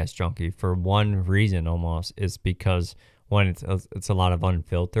podcast junkie for one reason almost, is because one, it's a lot of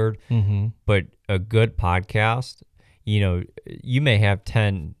unfiltered, but a good podcast, you may have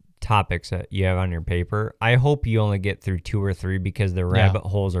 10 topics that you have on your paper. I hope you only get through 2 or 3 because the rabbit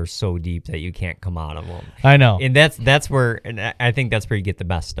holes are so deep that you can't come out of them. I know. And that's where, and I think that's where you get the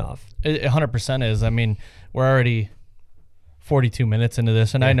best stuff. It 100% is. I mean, we're already 42 minutes into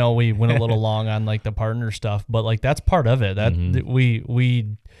this, and I know we went a little long on like the partner stuff, but like that's part of it. That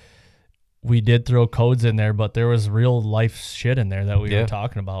we did throw codes in there, but there was real life shit in there that we were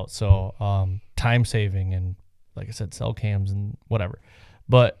talking about. So time saving and, like I said, cell cams and whatever.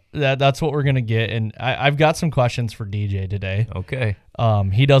 But that's what we're going to get. And I've got some questions for DJ today. Okay.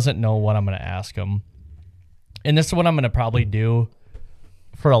 He doesn't know what I'm going to ask him. And this is what I'm going to probably do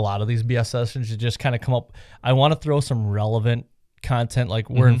for a lot of these BS sessions, to just kind of come up. I want to throw some relevant content. Like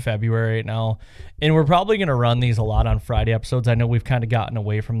we're in February right now, and we're probably going to run these a lot on Friday episodes. I know we've kind of gotten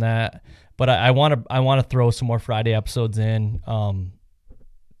away from that, but I want to throw some more Friday episodes in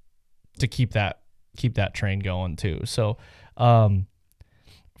to keep that train going too. So,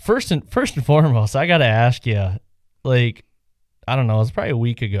 First and foremost, I got to ask you, like, I don't know, it was probably a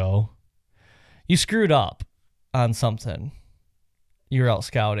week ago. You screwed up on something. You were out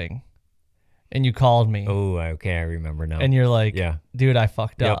scouting, and you called me. Oh, okay, I remember now. And you're like, dude, I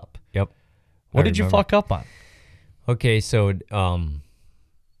fucked up. Yep. What did you fuck up on? Okay, so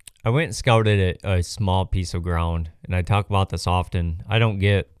I went and scouted a small piece of ground, and I talk about this often. I don't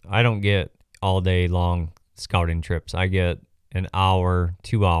get all day long scouting trips. I get an hour,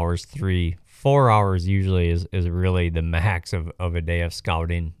 2 hours, 3, 4 hours usually is really the max of a day of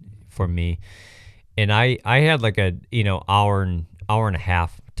scouting for me. And I had like a hour and a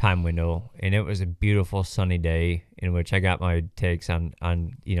half time window, and it was a beautiful sunny day in which I got my takes on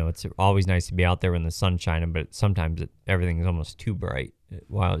it's always nice to be out there when the sun's shining, but sometimes everything is almost too bright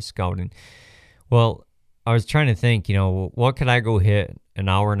while I was scouting. Well, I was trying to think, what could I go hit an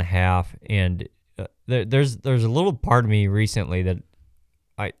hour and a half, and there's a little part of me recently that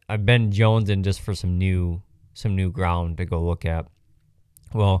I've been jonesing just for some new ground to go look at.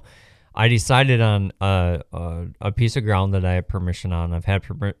 Well, I decided on a piece of ground that I have permission on. I've had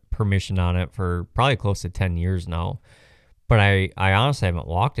permission on it for probably close to 10 years now, but I honestly haven't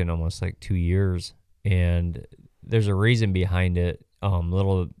walked in almost like 2 years, and there's a reason behind it. Some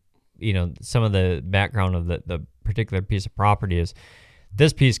of the background of the particular piece of property is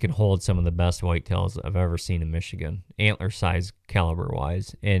this piece can hold some of the best whitetails I've ever seen in Michigan, antler size, caliber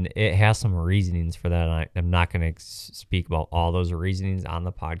wise, and it has some reasonings for that. And I'm not going to speak about all those reasonings on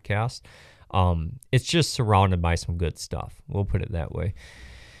the podcast. It's just surrounded by some good stuff. We'll put it that way.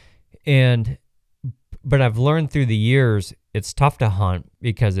 But I've learned through the years, it's tough to hunt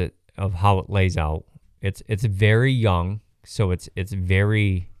because of how it lays out. It's very young, so it's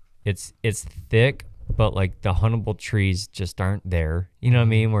thick, but like the huntable trees just aren't there. You know what I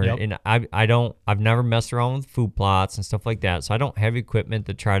mean? Where and I've never messed around with food plots and stuff like that, so I don't have equipment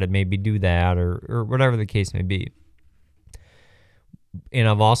to try to maybe do that or whatever the case may be. And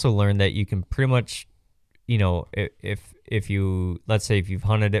I've also learned that you can pretty much, you know, if you, let's say if you've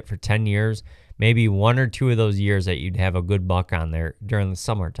hunted it for 10 years, maybe 1 or 2 of those years that you'd have a good buck on there during the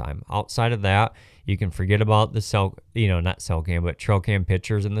summertime. Outside of that, you can forget about the not cell cam, but trail cam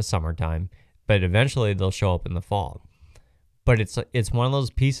pictures in the summertime. But eventually they'll show up in the fall. But it's one of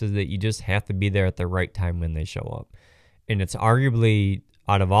those pieces that you just have to be there at the right time when they show up. And it's arguably,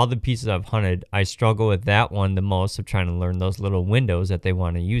 out of all the pieces I've hunted, I struggle with that one the most, of trying to learn those little windows that they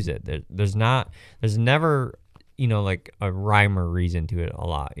want to use it. There's never, you know, like a rhyme or reason to it a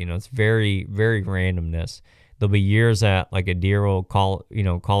lot. You know, it's very, very randomness. There'll be years that like a deer will call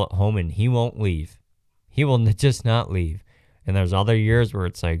it home and he won't leave. He will just not leave. And there's other years where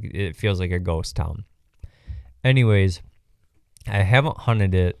it's like, it feels like a ghost town. Anyways, I haven't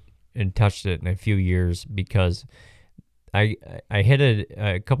hunted it and touched it in a few years because I hit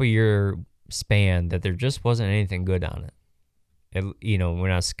a couple year span that there just wasn't anything good on it. You know,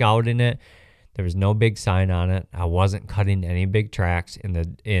 when I was scouting it, there was no big sign on it. I wasn't cutting any big tracks, and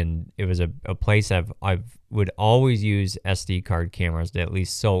it was a place I would always use SD card cameras to at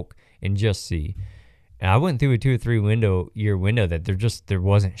least soak and just see. And I went through a 2 or 3 year window that there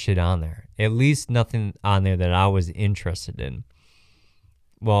wasn't shit on there. At least nothing on there that I was interested in.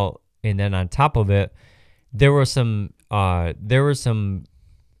 Well, and then on top of it, there was some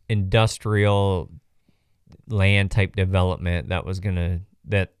industrial land type development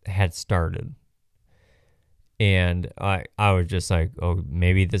that had started. And I was just like, oh,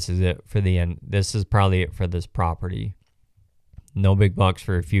 maybe this is it for the end. This is probably it for this property. No big bucks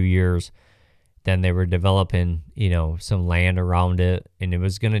for a few years. Then they were developing, you know, some land around it, and it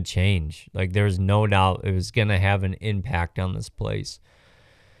was going to change. Like, there was no doubt it was going to have an impact on this place.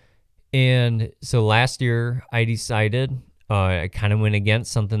 And so last year I decided, I kind of went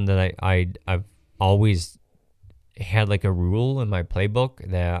against something that I've always had, like a rule in my playbook,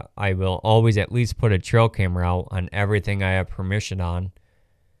 that I will always at least put a trail camera out on everything I have permission on,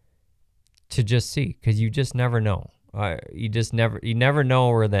 to just see, because you just never know. You never know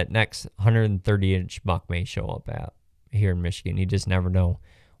where that next 130-inch buck may show up at here in Michigan. You just never know.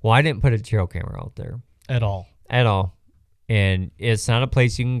 Well, I didn't put a trail camera out there at all. And it's not a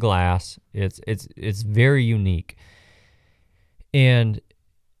place you can glass. It's very unique. And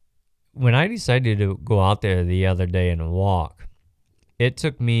when I decided to go out there the other day and walk, it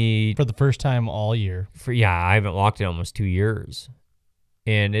took me, for the first time all year. I haven't walked in almost 2 years.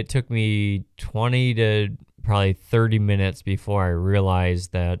 And it took me 20 to probably 30 minutes before I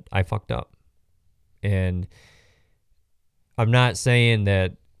realized that I fucked up. And I'm not saying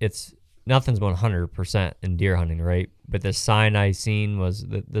that nothing's 100% in deer hunting, right? But the sign I seen was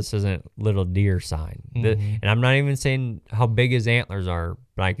that this isn't little deer sign. And I'm not even saying how big his antlers are,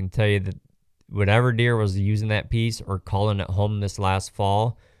 but I can tell you that whatever deer was using that piece or calling it home this last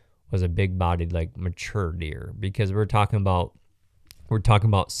fall was a big bodied, like mature deer, because we're talking about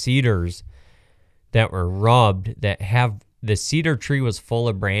cedars that were rubbed, that have, the cedar tree was full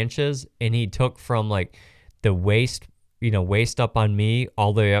of branches, and he took from like the waist up on me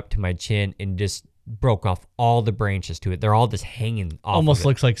all the way up to my chin and just broke off all the branches to it. They're all just hanging off. Almost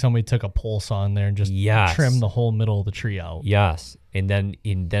looks like somebody took a pole saw in there and just trimmed the whole middle of the tree out. Yes. And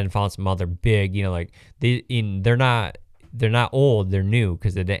then found some other big, you know, like they're not old, they're new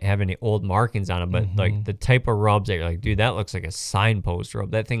because they didn't have any old markings on them. But like the type of rubs that you're like, dude, that looks like a signpost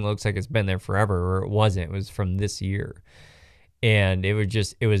rub. That thing looks like it's been there forever, or it wasn't. It was from this year. And it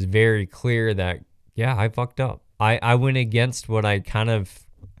was very clear that, yeah, I fucked up. I went against what I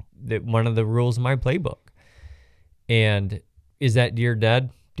one of the rules in my playbook. And is that deer dead?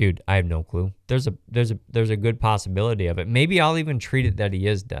 Dude, I have no clue. There's a good possibility of it. Maybe I'll even treat it that he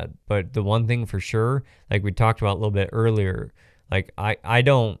is dead. But the one thing for sure, like we talked about a little bit earlier, like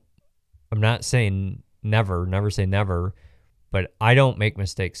I'm not saying never say never, but I don't make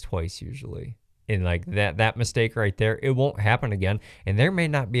mistakes twice usually. And like that mistake right there, it won't happen again. And there may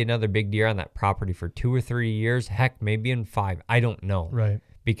not be another big deer on that property for 2 or 3 years. Heck, maybe in 5. I don't know. Right.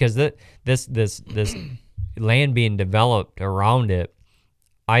 Because this land being developed around it,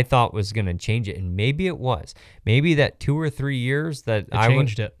 I thought was going to change it, and maybe it was. Maybe that 2 or 3 years that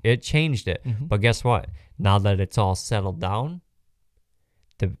it changed it. But guess what? Now that it's all settled down,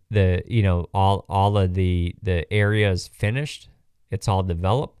 the you know, all of the area is finished, it's all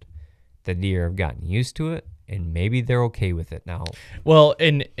developed. The deer have gotten used to it, and maybe they're okay with it now. Well,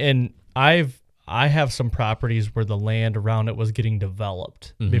 and I've I have some properties where the land around it was getting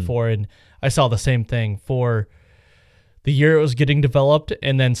developed Mm-hmm. before, and I saw the same thing for the year it was getting developed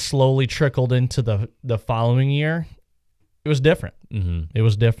and then slowly trickled into the following year. It was different. Mm-hmm. It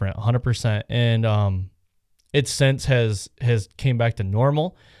was different, 100%. And it since has came back to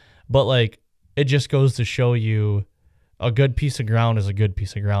normal, but like it just goes to show you a good piece of ground is a good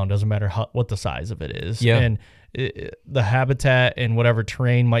piece of ground. Doesn't matter what the size of it is. Yeah. And the habitat and whatever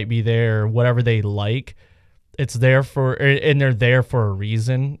terrain might be there, whatever they like, it's there for, and they're there for a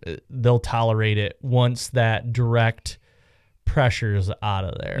reason. They'll tolerate it once that direct pressure is out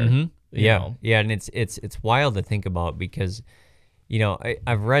of there. Mm-hmm. You know? Yeah, and it's wild to think about because, you know,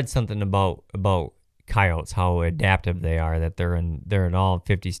 I've read something about coyotes, how adaptive they are, that they're in all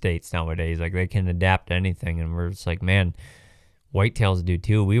 50 states nowadays. Like they can adapt to anything, and we're just like, man, whitetails do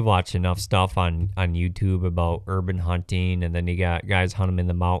too. We watch enough stuff on YouTube about urban hunting, and then you got guys hunt them in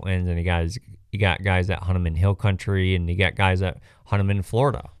the mountains, and you got guys that hunt them in hill country, and you got guys that hunt them in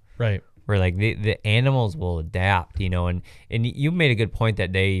Florida. Right. Where like the animals will adapt, you know, and you made a good point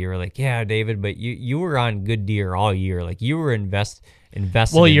that day. You were like, yeah, David, but you were on good deer all year. Like you were invested.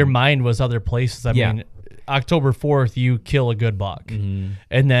 Well, your mind was other places. I mean, October 4th, you kill a good buck. Mm-hmm.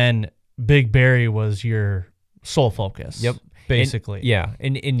 And then Big Berry was your sole focus. Yep. Basically.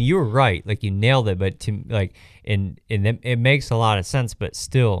 And you were right. Like you nailed it. But to like, and it makes a lot of sense, but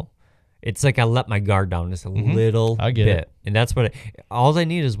still, it's like I let my guard down just a little I get bit. it. And that's what all I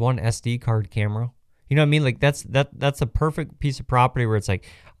need is one SD card camera. You know what I mean? Like that's a perfect piece of property where it's like,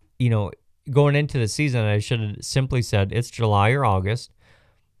 you know, going into the season, I should have simply said it's July or August.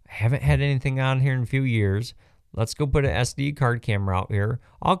 I haven't had anything on here in a few years. Let's go put an SD card camera out here.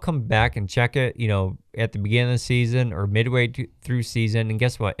 I'll come back and check it, you know, at the beginning of the season or midway through season. And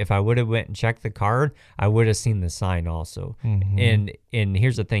guess what? If I would have went and checked the card, I would have seen the sign also. Mm-hmm. And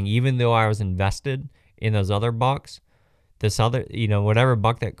here's the thing. Even though I was invested in those other bucks, this other, you know, whatever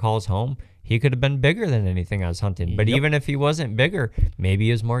buck that calls home, he could have been bigger than anything I was hunting. But even if he wasn't bigger, maybe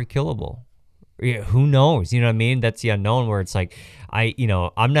he was more killable. Yeah, who knows? You know what I mean? That's the unknown where it's like,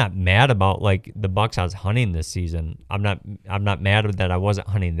 I'm not mad about like the bucks I was hunting this season. I'm not mad that I wasn't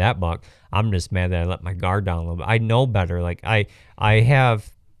hunting that buck. I'm just mad that I let my guard down a little bit. I know better. Like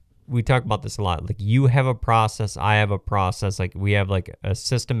we talk about this a lot. Like you have a process, I have a process. Like we have like a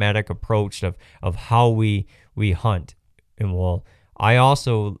systematic approach of how we hunt. And well, I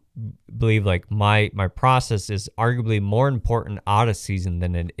also believe like my process is arguably more important out of season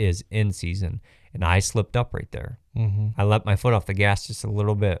than it is in season. And I slipped up right there. Mm-hmm. I let my foot off the gas just a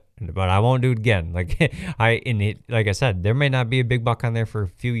little bit, but I won't do it again. Like like I said, there may not be a big buck on there for a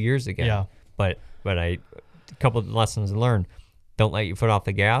few years again. Yeah. But a couple of lessons learned: don't let your foot off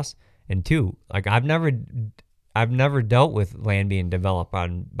the gas. And two, like I've never dealt with land being developed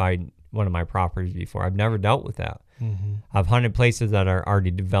by one of my properties before. I've never dealt with that. Mm-hmm. I've hunted places that are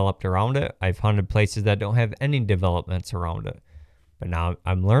already developed around it. I've hunted places that don't have any developments around it. But now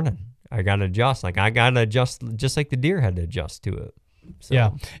I'm learning. I got to adjust. Like I got to adjust just like the deer had to adjust to it. So.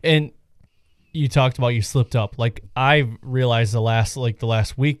 Yeah. And you talked about you slipped up. Like I've realized the last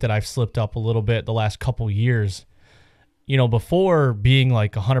week that I've slipped up a little bit the last couple years. You know, before being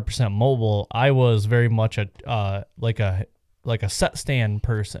like 100% mobile, I was very much a set stand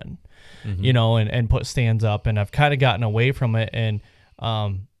person, you know, and put stands up, and I've kind of gotten away from it. And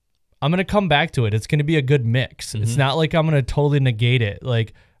I'm going to come back to it. It's going to be a good mix. It's not like I'm going to totally negate it.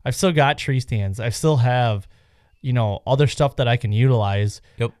 Like I've still got tree stands. I still have, you know, other stuff that I can utilize.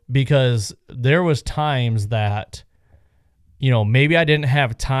 Yep. Because there was times that, you know, maybe I didn't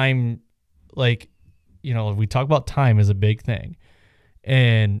have time. Like, you know, we talk about time is a big thing.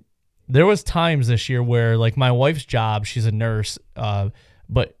 And there was times this year where like my wife's job, she's a nurse,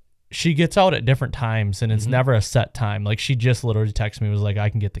 but she gets out at different times and it's never a set time. Like she just literally texted me, was like, I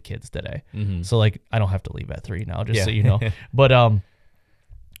can get the kids today. So like, I don't have to leave at 3 now, just so you know. But,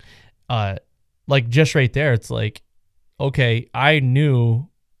 like just right there, it's like, okay, I knew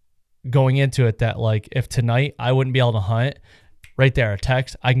going into it that like, if tonight I wouldn't be able to hunt, right there, a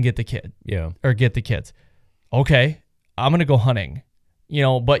text, I can get the kid. Yeah. Or get the kids. Okay, I'm going to go hunting. You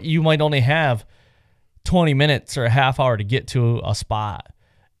know, but you might only have 20 minutes or a half hour to get to a spot.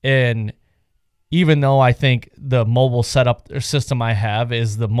 And even though I think the mobile setup or system I have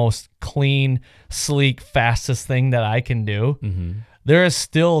is the most clean, sleek, fastest thing that I can do, there is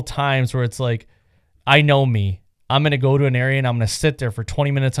still times where it's like, I know me. I'm going to go to an area and I'm going to sit there for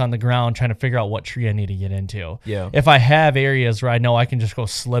 20 minutes on the ground trying to figure out what tree I need to get into. Yeah. If I have areas where I know I can just go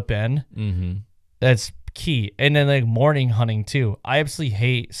slip in, that's key. And then like morning hunting too. I absolutely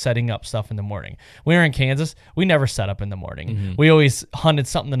hate setting up stuff in the morning. When we were in Kansas, we never set up in the morning. Mm-hmm. We always hunted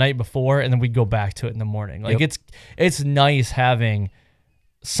something the night before and then we'd go back to it in the morning. Like it's nice having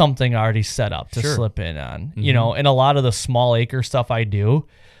something already set up to slip in on, mm-hmm. you know, and a lot of the small acre stuff I do,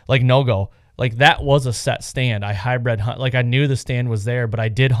 like no-go, like that was a set stand. I hybrid hunt. Like I knew the stand was there, but I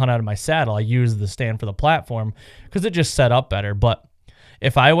did hunt out of my saddle. I used the stand for the platform because it just set up better. But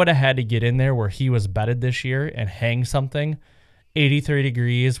if I would have had to get in there where he was bedded this year and hang something 83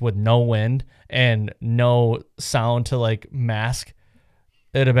 degrees with no wind and no sound to like mask,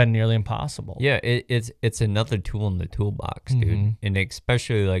 it'd have been nearly impossible. Yeah, it's another tool in the toolbox, dude. Mm-hmm. And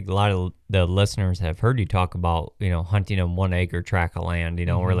especially like a lot of the listeners have heard you talk about, you know, hunting a 1 acre tract of land, you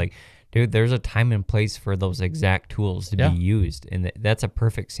know, mm-hmm. where like, dude, there's a time and place for those exact tools to be used. And that's a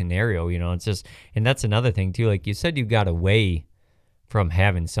perfect scenario, you know. It's just, and that's another thing too. Like you said, you got away from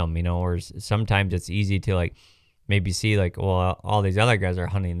having some, you know, or sometimes it's easy to like maybe see like, well, all these other guys are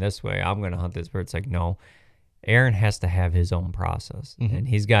hunting this way, I'm going to hunt this way. It's like, no, Aaron has to have his own process, mm-hmm. and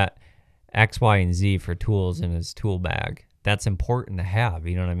he's got X, Y, and Z for tools in his tool bag. That's important to have,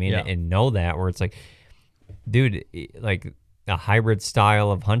 you know what I mean? Yeah. And know that, where it's like, dude, like a hybrid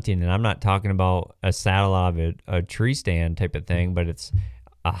style of hunting, and I'm not talking about a saddle out of a tree stand type of thing, but it's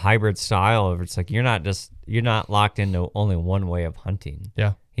a hybrid style of, it's like you're not locked into only one way of hunting.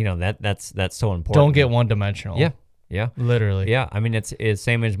 Yeah. You know, that's so important. Don't get one dimensional. Yeah. Yeah. Literally. Yeah. I mean, it's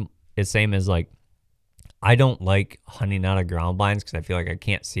same as like, I don't like hunting out of ground blinds because I feel like I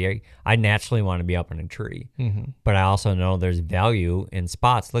can't see it. I naturally want to be up in a tree, mm-hmm. but I also know there's value in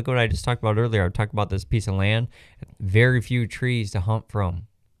spots. Look what I just talked about earlier. I talked about this piece of land, very few trees to hunt from.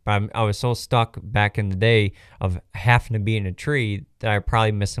 But I was so stuck back in the day of having to be in a tree that I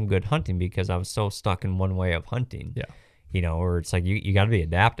probably missed some good hunting because I was so stuck in one way of hunting. Yeah. You know, or it's like you got to be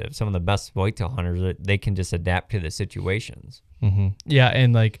adaptive. Some of the best whitetail hunters, they can just adapt to the situations. Mm-hmm. Yeah,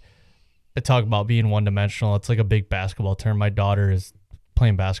 and like, I talk about being one-dimensional. It's like a big basketball term. My daughter is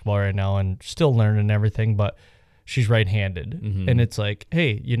playing basketball right now and still learning everything, but she's right-handed. Mm-hmm. And it's like,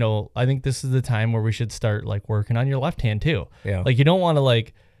 hey, you know, I think this is the time where we should start like working on your left hand too. Yeah. Like you don't want to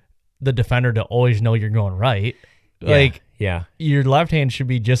like the defender to always know you're going right. Yeah. Like yeah, your left hand should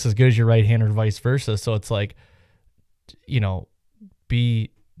be just as good as your right hand or vice versa. So it's like, you know,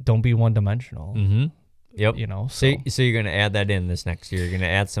 don't be one-dimensional. Mm-hmm. Yep. You know, so you're going to add that in this next year. You're going to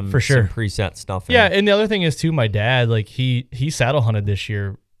add some, for sure, some preset stuff in. Yeah, and the other thing is too, my dad, like he saddle hunted this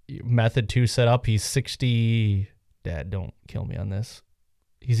year. Method 2 set up. He's 60. Dad, don't kill me on this.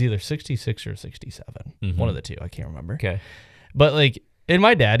 He's either 66 or 67. Mm-hmm. One of the two. I can't remember. Okay. But like, and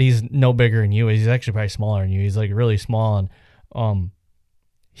my dad, he's no bigger than you. He's actually probably smaller than you. He's like really small, and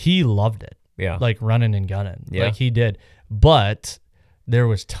he loved it. Yeah. Like running and gunning. Yeah. Like he did. But there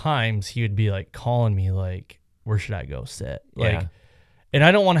was times he would be like calling me like, where should I go sit? Like, yeah. And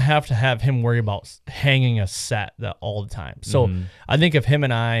I don't want to have him worry about hanging a set that all the time. So mm-hmm. I think if him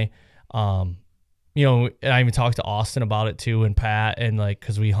and I, you know, and I even talked to Austin about it too, and Pat, and like,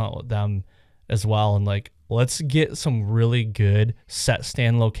 cause we hunt with them as well. And like, let's get some really good set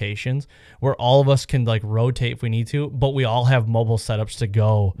stand locations where all of us can like rotate if we need to, but we all have mobile setups to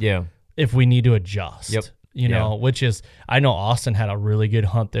go. Yeah. If we need to adjust. Yep. You know, which is, I know Austin had a really good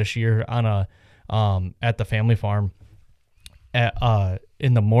hunt this year on at the family farm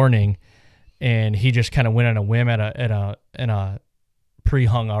in the morning, and he just kind of went on a whim in a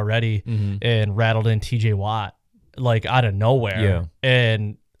pre-hung already, mm-hmm. and rattled in TJ Watt like out of nowhere. Yeah.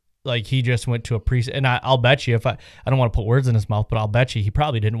 And like he just went to a and I'll bet you, if I don't want to put words in his mouth, but I'll bet you he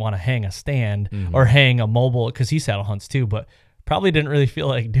probably didn't want to hang a stand, mm-hmm. or hang a mobile, because he saddle hunts too, but probably didn't really feel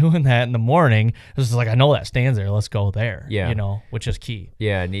like doing that in the morning. It was just like, I know that stands there, let's go there. Yeah. You know, which is key.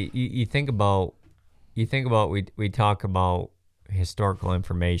 Yeah, and you think about we talk about historical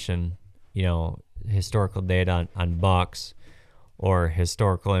information, you know, historical data on bucks, or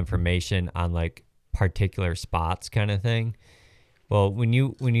historical information on like particular spots kind of thing. Well, when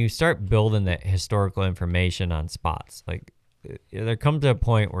you start building that historical information on spots, like there comes a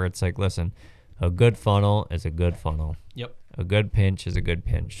point where it's like, listen, a good funnel is a good funnel. Yep. A good pinch is a good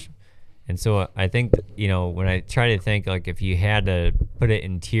pinch. And so I think, you know, when I try to think, like, if you had to put it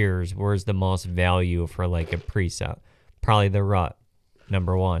in tiers, where's the most value for like a preset? Probably the rut,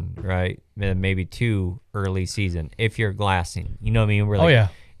 number one, right? Maybe 2, early season, if you're glassing. You know what I mean?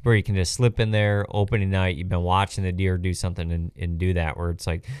 Where you can just slip in there, opening night, you've been watching the deer do something and do that, where it's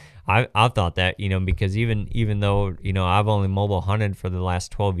like, I thought that, you know, because even though, you know, I've only mobile hunted for the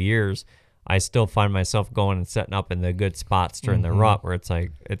last 12 years, I still find myself going and setting up in the good spots during mm-hmm. the rut, where it's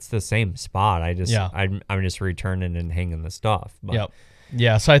like, it's the same spot. I'm just returning and hanging the stuff. But, yep.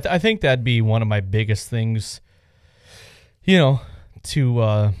 Yeah, so I think that'd be one of my biggest things, to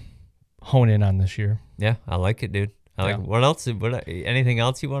hone in on this year. Yeah, I like it, dude. I like it. What else? Anything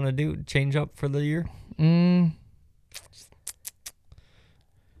else you want to do? Change up for the year?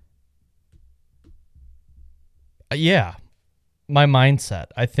 Yeah, my mindset.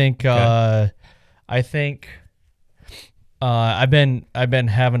 I think. Okay. I've been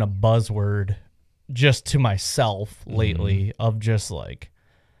having a buzzword just to myself lately of just like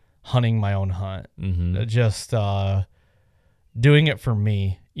hunting my own hunt, just doing it for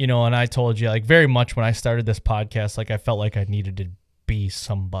me, and I told you, like, very much when I started this podcast, like I felt like I needed to be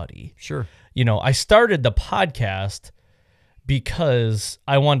somebody. Sure. I started the podcast because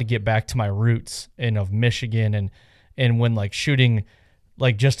I wanted to get back to my roots of Michigan and when like shooting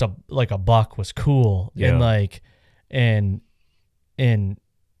like just a buck was cool. Yeah. And like and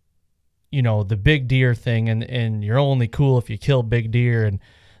the big deer thing and you're only cool if you kill big deer and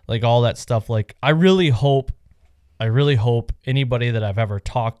like all that stuff. Like I really hope anybody that I've ever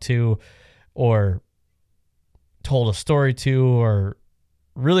talked to or told a story to, or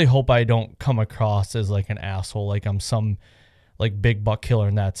really hope I don't come across as like an asshole, like I'm some like big buck killer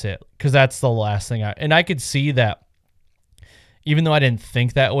and that's it. Cause that's the last thing I could see that even though I didn't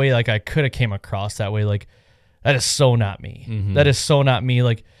think that way, like I could have came across that way. Like that is so not me. That is so not me.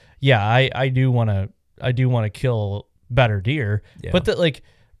 Like, yeah, I do want to kill better deer, but that like,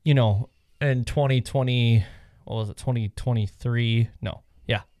 in 2020, what was it? 2023? No.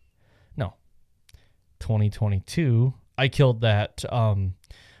 2022, I killed that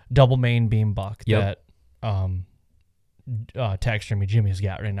double main beam buck that Tag Streamy Jimmy's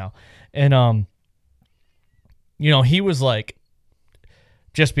got right now. And he was like,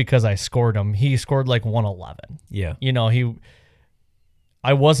 just because I scored him, he scored like 111. Yeah.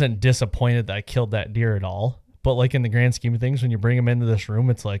 I wasn't disappointed that I killed that deer at all. But like in the grand scheme of things, when you bring him into this room,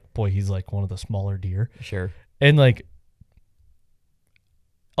 it's like, boy, he's like one of the smaller deer. Sure. And like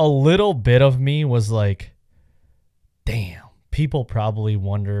a little bit of me was like, damn, people probably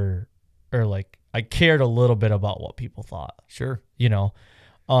wonder, or like I cared a little bit about what people thought. Sure.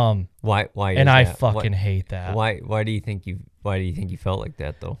 Why and I that? Fucking hate that. Why do you think you felt like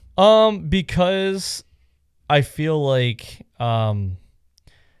that though? Because I feel like not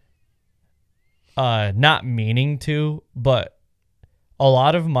meaning to, but a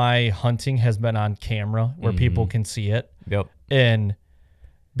lot of my hunting has been on camera where people can see it. Yep. And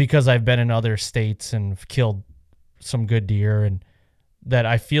because I've been in other states and killed some good deer, and that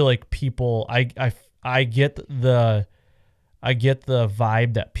I feel like people, I get the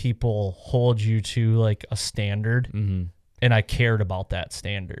vibe that people hold you to like a standard, and I cared about that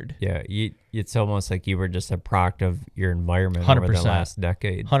standard. Yeah, it's almost like you were just a product of your environment 100%, over the last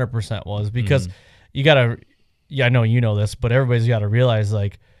decade. 100% was, because you gotta, I know you know this, but everybody's got to realize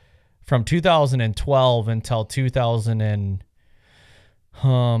like from 2012 until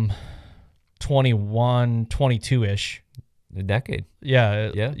 2021, 22-ish. A decade. Yeah.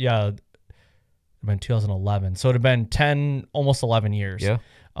 It'd been 2011. So it'd have been almost 11 years. Yeah.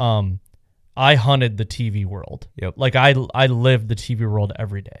 I hunted the TV world. Yep. Like I lived the TV world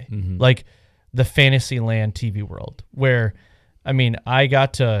every day. Like the Fantasyland TV world, where, I mean, I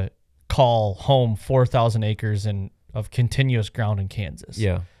got to call home 4,000 acres of continuous ground in Kansas.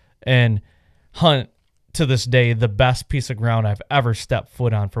 Yeah. And hunt to this day the best piece of ground I've ever stepped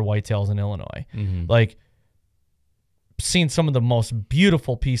foot on for whitetails in Illinois. Like seen some of the most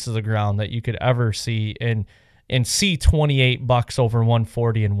beautiful pieces of ground that you could ever see, and see 28 bucks over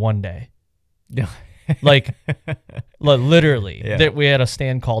 140 in one day. Yeah. Like literally that we had a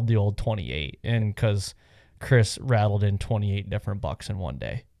stand called the old 28, and because Chris rattled in 28 different bucks in one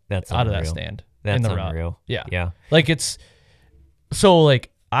day. That's out unreal. Of that stand. That's in the unreal. Route. Yeah. Yeah. Like it's so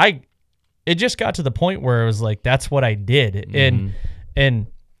like it just got to the point where it was like, that's what I did. And I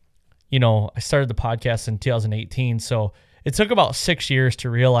started the podcast in 2018. So it took about 6 years to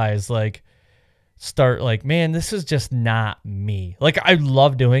realize man, this is just not me. Like I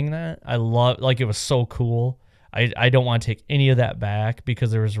love doing that. It was so cool. I don't want to take any of that back,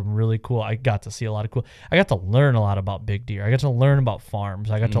 because there was some really cool, I got to see a lot of cool, I got to learn a lot about big deer. I got to learn about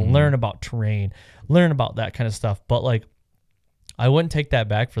farms. I got to learn about terrain, learn about that kind of stuff. But like, I wouldn't take that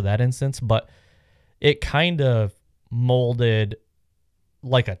back for that instance, but it kind of molded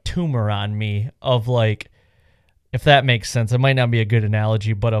like a tumor on me of like, if that makes sense, it might not be a good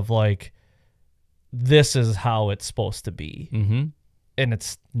analogy, but of like, this is how it's supposed to be. And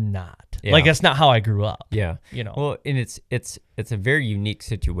it's not. Yeah. Like, it's not how I grew up. Yeah. Well, and it's a very unique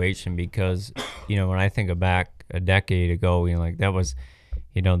situation, because, when I think back a decade ago, like that was,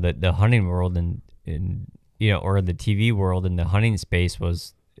 the hunting world in or the TV world in the hunting space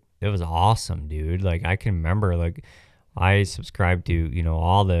it was awesome, dude. Like I can remember, like I subscribed to,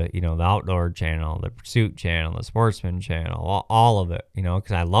 all the, the Outdoor Channel, the Pursuit Channel, the Sportsman Channel, all of it,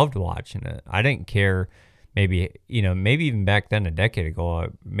 because I loved watching it. I didn't care, maybe even back then, a decade ago,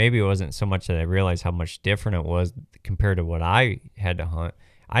 maybe it wasn't so much that I realized how much different it was compared to what I had to hunt.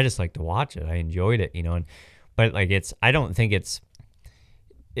 I just like to watch it. I enjoyed it, but like I don't think it's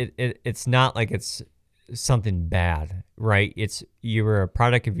not like it's something bad, right? You were a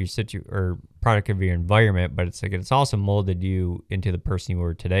product of your or product of your environment, but it's like it's also molded you into the person you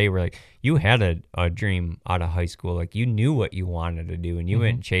were today. Where like you had a dream out of high school, like you knew what you wanted to do, and you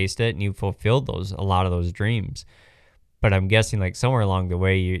went and chased it, and you fulfilled a lot of those dreams. But I'm guessing like somewhere along the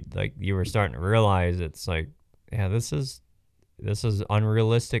way, you were starting to realize it's like, yeah, this is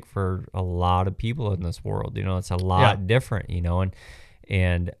unrealistic for a lot of people in this world. It's a lot different,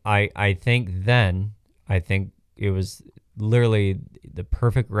 and I think it was literally the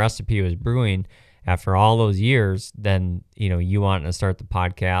perfect recipe was brewing after all those years. Then, you wanting to start the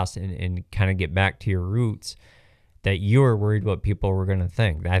podcast and kind of get back to your roots, that you were worried what people were going to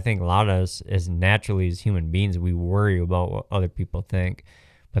think. I think a lot of us as human beings, we worry about what other people think.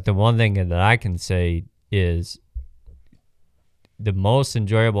 But the one thing that I can say is the most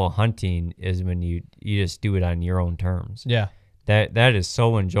enjoyable hunting is when you just do it on your own terms. Yeah. That is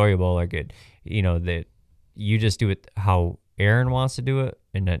so enjoyable. Like that you just do it how Aaron wants to do it,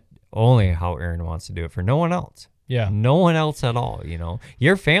 and that only how Aaron wants to do it, for no one else. Yeah. No one else at all,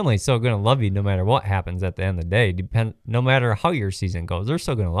 Your family's still going to love you no matter what happens at the end of the day. No matter how your season goes, they're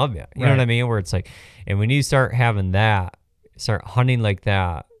still going to love you. You know what I mean? Where it's like, and when you start having that, start hunting like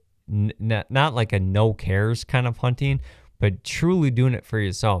that, not like a no cares kind of hunting, but truly doing it for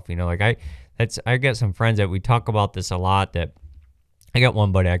yourself. Like I got some friends that we talk about this a lot. That I got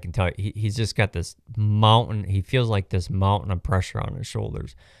one buddy I can tell you, he's just got this mountain. He feels like this mountain of pressure on his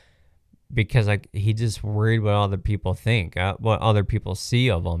shoulders because like he just worried what other people think, what other people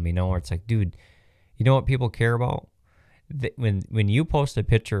see of him. Where it's like, dude, you know what people care about? When you post a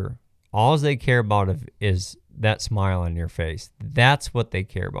picture, all they care about is that smile on your face. That's what they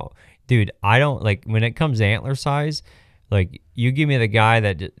care about, dude. I don't like when it comes to antler size. Like you give me the guy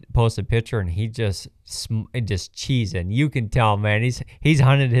that posts a picture and he just cheesing. You can tell, man, he's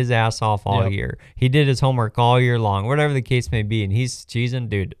hunted his ass off all year. He did his homework all year long, whatever the case may be, and he's cheesing,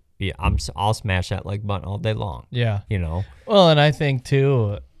 dude. Yeah, I'll smash that like button all day long. Yeah, Well, and I think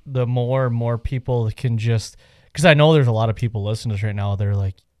too, the more and more people can just, because I know there's a lot of people listening to this right now. They're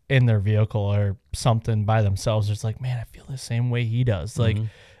like in their vehicle or something by themselves. It's like, man, I feel the same way he does. Like,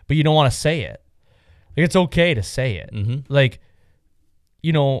 but you don't want to say it. Like, it's okay to say it. Like,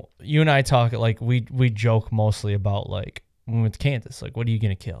 you and I talk, like, we joke mostly about, like, when we went to Kansas, like, what are you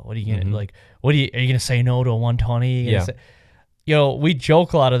going to kill? What are you going to, like, are you going to say no to a 120? We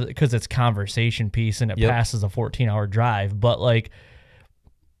joke a lot of it because it's conversation piece and it passes a 14-hour drive. But, like,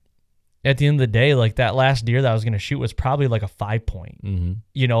 at the end of the day, like, that last deer that I was going to shoot was probably like a 5-point,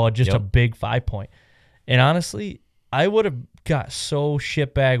 just a big 5-point. And honestly, I would have got so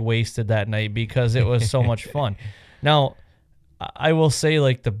shitbag wasted that night because it was so much fun. Now, I will say,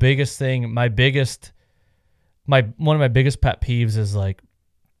 like, the biggest thing, one of my biggest pet peeves is, like,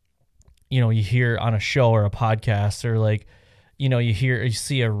 you hear on a show or a podcast or, like, you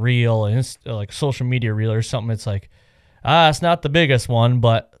see a reel and it's like social media reel or something. It's like, it's not the biggest one,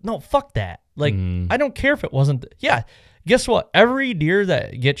 but no, fuck that. Like, I don't care if it wasn't. Guess what? Every deer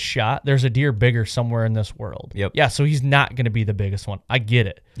that gets shot, there's a deer bigger somewhere in this world. Yep. Yeah, so he's not going to be the biggest one. I get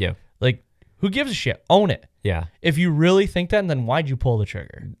it. Yeah. Like, who gives a shit? Own it. Yeah. If you really think that, then why'd you pull the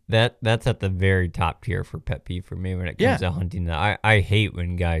trigger? That's at the very top tier for pet peeve for me when it comes to hunting. I hate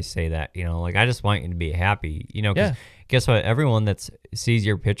when guys say that, like, I just want you to be happy, because guess what? Everyone that sees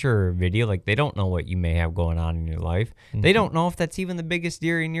your picture or video, like, they don't know what you may have going on in your life. They don't know if that's even the biggest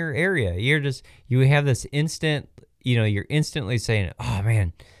deer in your area. You have this instant, you're instantly saying, oh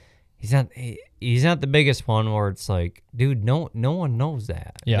man, he's not the biggest one, or it's like, dude, no one knows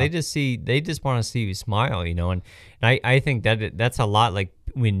that. Yeah. They just want to see you smile, and I think that's a lot. Like,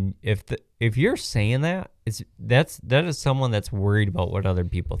 if you're saying that, that is someone that's worried about what other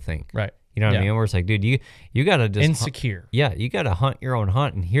people think. Right. You know what I mean? Where it's like, dude, you gotta just insecure. You gotta hunt your own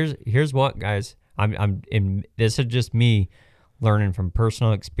hunt. And here's what, guys, this is just me learning from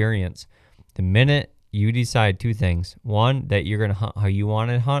personal experience. The minute you decide two things: one, that you're gonna hunt how you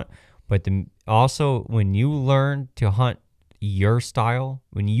want to hunt, but also when you learn to hunt your style,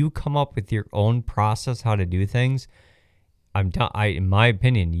 when you come up with your own process how to do things, in my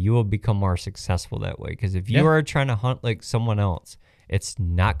opinion, you will become more successful that way. Because if you are trying to hunt like someone else, it's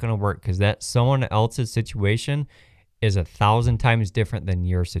not going to work because that someone else's situation is 1,000 times different than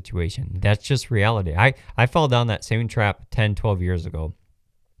your situation. That's just reality. I fell down that same trap 10, 12 years ago.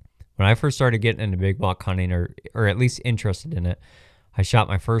 When I first started getting into big buck hunting or at least interested in it, I shot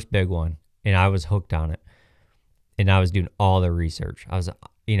my first big one and I was hooked on it. And I was doing all the research. I was,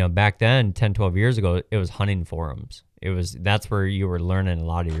 back then, 10, 12 years ago, it was hunting forums. That's where you were learning a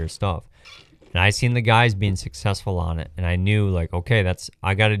lot of your stuff. And I seen the guys being successful on it. And I knew like, okay,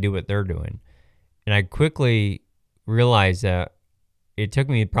 I got to do what they're doing. And I quickly realized that it took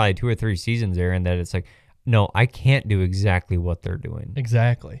me probably 2 or 3 seasons there and that it's like, no, I can't do exactly what they're doing.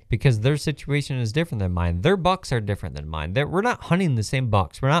 Exactly. Because their situation is different than mine. Their bucks are different than mine. We're not hunting the same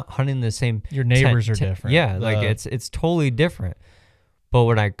bucks. We're not hunting the same. Your neighbors are different. Yeah, like it's totally different. But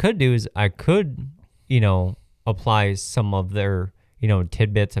what I could do is I could, apply some of their,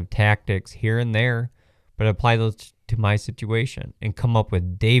 tidbits of tactics here and there, but apply those to my situation and come up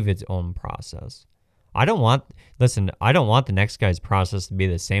with David's own process. I don't want the next guy's process to be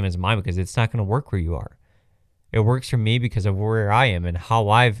the same as mine because it's not going to work where you are. It works for me because of where I am and how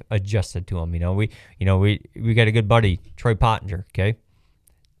I've adjusted to them. We got a good buddy, Troy Pottinger. Okay,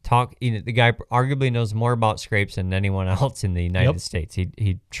 the guy arguably knows more about scrapes than anyone else in the United States.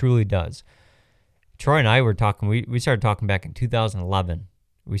 He truly does. Troy and I were talking. We started talking back in 2011.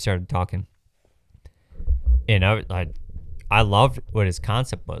 We started talking, and I loved what his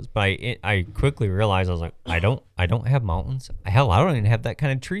concept was, but I quickly realized I was like, I don't have mountains. Hell, I don't even have that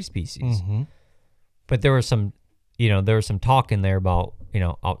kind of tree species. Mm-hmm. But there was some talk in there about,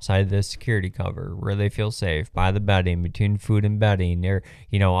 outside the security cover where they feel safe by the bedding, between food and bedding, or,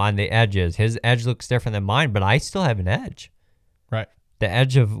 on the edges. His edge looks different than mine, but I still have an edge. Right. The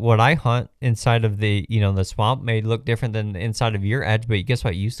edge of what I hunt inside of the, the swamp may look different than the inside of your edge, but guess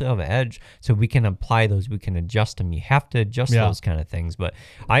what? You still have an edge, so we can apply those. We can adjust them. You have to adjust those kind of things. But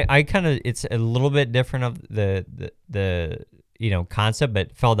I kind of, it's a little bit different of the concept,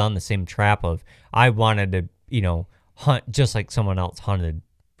 but fell down the same trap of I wanted to, hunt just like someone else hunted,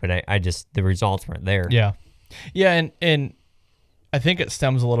 but I just, the results weren't there. Yeah. Yeah. And I think it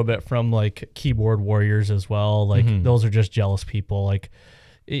stems a little bit from like keyboard warriors as well. Like those are just jealous people. Like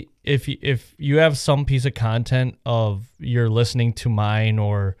if you have some piece of content of you're listening to mine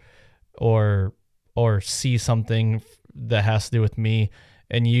or see something that has to do with me,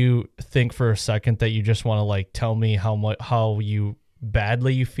 and you think for a second that you just want to like tell me how you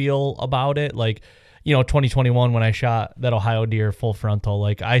badly you feel about it. Like, 2021 when I shot that Ohio deer full frontal,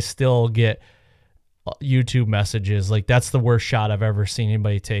 like I still get YouTube messages like that's the worst shot I've ever seen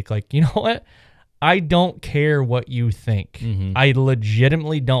anybody take. Like, you know what? I don't care what you think. Mm-hmm. I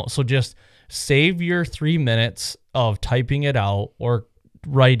legitimately don't. So just save your 3 minutes of typing it out or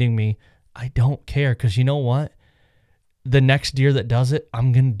writing me. I don't care, because you know what? The next deer that does it,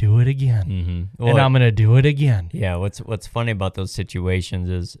 I'm going to do it again. Mm-hmm. Well, and I'm going to do it again. Yeah, what's funny about those situations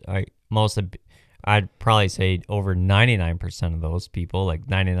is I'd probably say over 99% of those people, like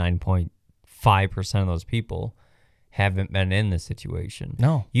 99.5% of those people, haven't been in this situation.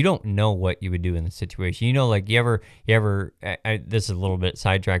 No. You don't know what you would do in the situation. Like you ever this is a little bit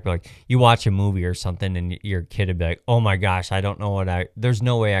sidetracked, but like you watch a movie or something and your kid would be like, oh my gosh, I don't know there's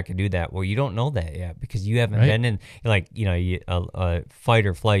no way I could do that. Well, you don't know that yet because you haven't been in like, a fight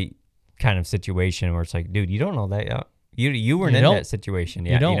or flight kind of situation where it's like, dude, you don't know that yet. You weren't in that situation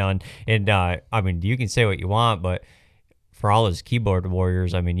yet, and I mean, you can say what you want, but for all those keyboard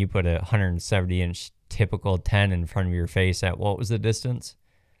warriors, I mean, you put a 170-inch typical 10 in front of your face at what was the distance?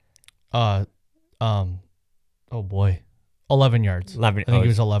 Oh boy, 11 yards. 11. I think it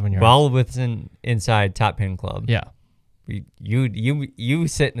was 11 yards. Well within inside top pin club. Yeah. You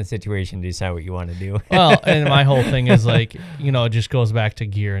sit in the situation to decide what you want to do. Well, and my whole thing is like, it just goes back to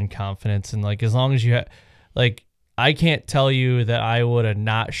gear and confidence, and like as long as you have, like, I can't tell you that I would have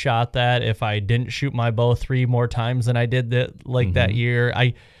not shot that if I didn't shoot my bow 3 more times than I did that year.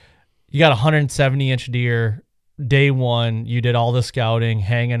 You got a 170-inch deer, day one, you did all the scouting,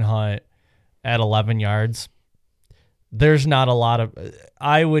 hang and hunt at 11 yards. There's not a lot of,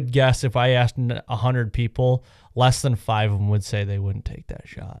 I would guess if I asked 100 people, less than 5 of them would say they wouldn't take that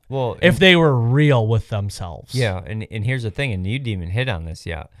shot. Well, if they were real with themselves. Yeah, and here's the thing, and you didn't even hit on this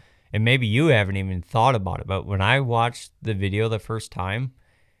yet. And maybe you haven't even thought about it, but when I watched the video the first time,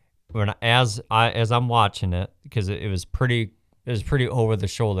 as I'm watching it, because it was pretty over the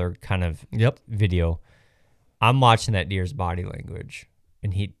shoulder kind of video, I'm watching that deer's body language,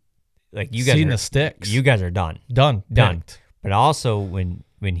 and he, like, you guys seen the sticks. You guys are done. Done. But also when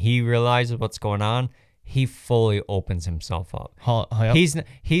he realizes what's going on, he fully opens himself up. Yep.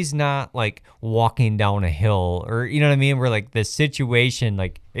 He's not like walking down a hill, or you know what I mean, where like the situation,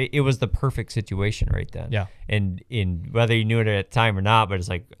 like it was the perfect situation right then. Yeah. And in whether you knew it at the time or not, but it's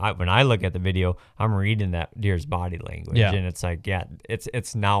like when I look at the video, I'm reading that deer's body language, and it's like, yeah,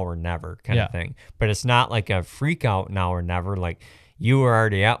 it's now or never kind of thing. But it's not like a freak out now or never. Like you were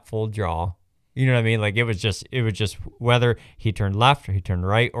already at full draw. You know what I mean? Like it was just whether he turned left or he turned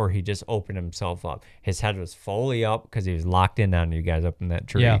right or he just opened himself up. His head was fully up because he was locked in on you guys up in that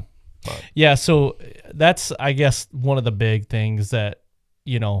tree. Yeah. Yeah. So that's, I guess, one of the big things that,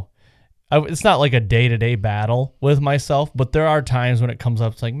 you know, it's not like a day-to-day battle with myself, but there are times when it comes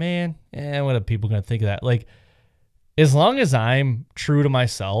up, it's like, man, what are people going to think of that? Like, as long as I'm true to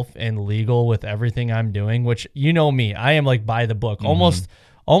myself and legal with everything I'm doing, which, you know me, I am like by the book, almost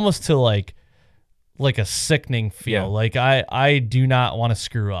to like a sickening feel. Like I do not want to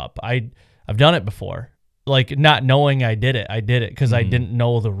screw up. I've done it before, like not knowing I did it because I didn't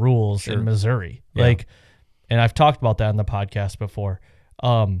know the rules in Missouri. Like, and I've talked about that on the podcast before.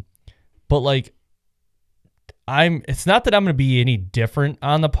 But like it's not that I'm going to be any different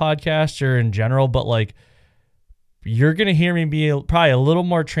on the podcast or in general, but like you're going to hear me be probably a little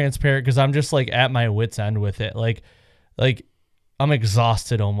more transparent because I'm just like at my wit's end with it. Like I'm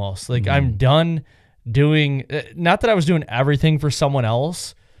exhausted almost. Like I'm done doing, not that I was doing everything for someone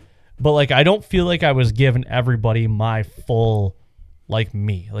else, but like I don't feel like I was giving everybody my full, like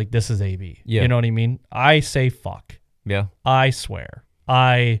me, like this is AB. You know what I mean? I say fuck. Yeah. I swear.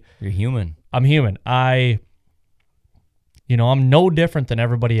 You're human. I'm human. You know, I'm no different than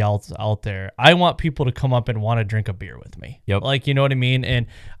everybody else out there. I want people to come up and want to drink a beer with me. Yep. Like, you know what I mean? And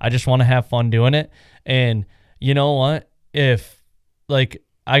I just want to have fun doing it. And you know what? If like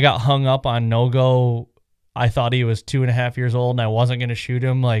I got hung up on no-go, I thought he was 2.5 years old and I wasn't going to shoot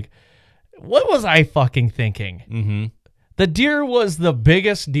him. Like, what was I fucking thinking? Mm-hmm. The deer was the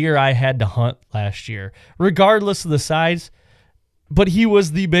biggest deer I had to hunt last year, regardless of the size. But he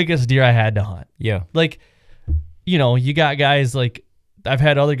was the biggest deer I had to hunt. Yeah. Like, you know, you got guys like, I've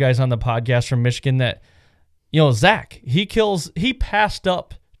had other guys on the podcast from Michigan that, you know, Zach, he passed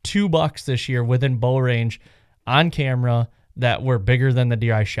up 2 bucks this year within bow range on camera that were bigger than the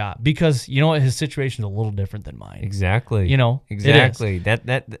deer I shot because, you know what, his situation is a little different than mine. Exactly. You know, exactly.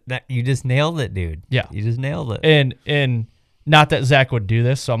 That you just nailed it, dude. Yeah. You just nailed it. And not that Zach would do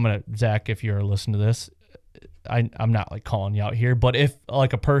this. So I'm going to, Zach, if you're listening to this, I'm not like calling you out here, but if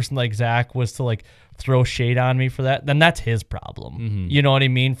like a person like Zach was to like throw shade on me for that, then that's his problem. Mm-hmm. You know what I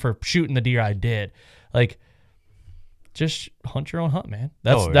mean? For shooting the deer I did, like just hunt your own hunt, man.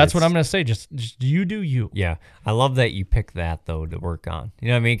 That's what I'm going to say. Just you do you. Yeah. I love that you picked that though to work on, you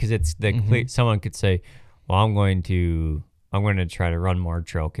know what I mean? Cause it's the complete, someone could say, well, I'm going to try to run more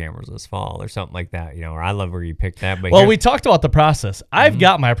trail cameras this fall or something like that, you know, or I love where you picked that. But well, we talked about the process. I've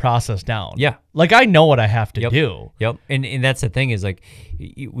got my process down. Yeah. Like I know what I have to do. Yep. And that's the thing is like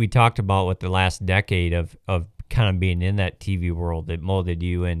we talked about what the last decade of kind of being in that TV world that molded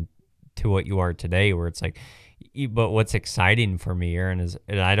you into what you are today, where it's like, but what's exciting for me, Aaron, is,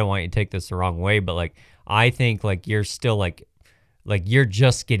 and I don't want you to take this the wrong way, but like, I think like you're still like you're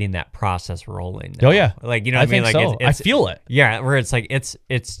just getting that process rolling now. Oh yeah. Like, you know what I mean? Like so. I feel it. Yeah. Where it's like, it's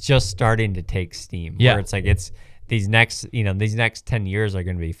just starting to take steam. Yeah. Where it's like, these next 10 years are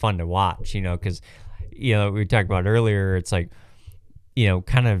going to be fun to watch, you know, cause you know, we talked about earlier, it's like, you know,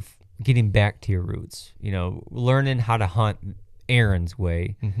 kind of getting back to your roots, you know, learning how to hunt Aaron's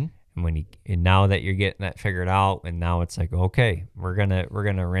way. Mm-hmm. And now that you're getting that figured out, and now it's like, okay, we're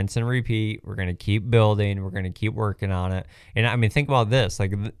gonna rinse and repeat. We're gonna keep building. We're gonna keep working on it. And I mean, think about this: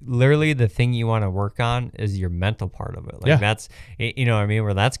 like literally, the thing you want to work on is your mental part of it. Like that's, you know what I mean,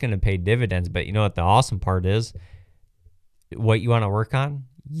 where that's gonna pay dividends. But you know what the awesome part is? What you want to work on,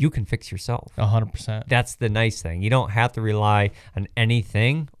 you can fix yourself. 100%. That's the nice thing. You don't have to rely on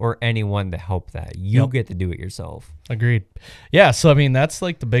anything or anyone to help that. You get to do it yourself. Agreed. Yeah. So, I mean, that's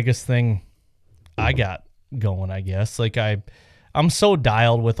like the biggest thing I got going, I guess. Like I'm so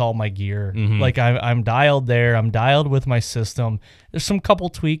dialed with all my gear. Mm-hmm. Like I'm dialed there. I'm dialed with my system. There's some couple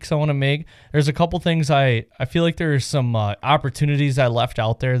tweaks I want to make. There's a couple things I feel like there's some opportunities I left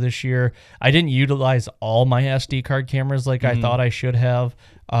out there this year. I didn't utilize all my SD card cameras like I thought I should have.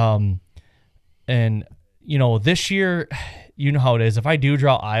 And you know, this year, you know how it is. If I do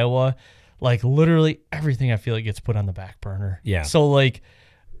draw Iowa, like literally everything I feel like gets put on the back burner. Yeah. So like,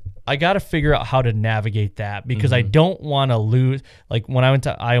 I got to figure out how to navigate that because I don't want to lose. Like when I went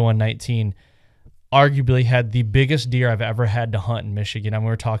to Iowa in 19, arguably had the biggest deer I've ever had to hunt in Michigan. And we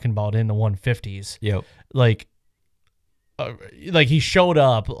were talking about in the 150s. Yep. Like like he showed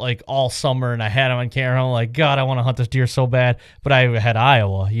up like all summer and I had him on camera. I'm like, God, I want to hunt this deer so bad, but I had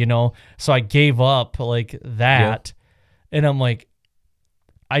Iowa, so I gave up like that. And I'm like,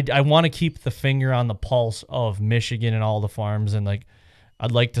 I want to keep the finger on the pulse of Michigan and all the farms. And like,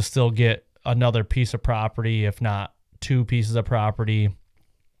 I'd like to still get another piece of property, if not 2 pieces of property,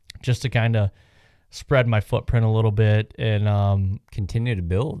 just to kind of spread my footprint a little bit and continue to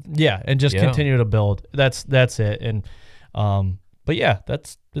build. Yeah, and just continue to build. That's it. And but yeah,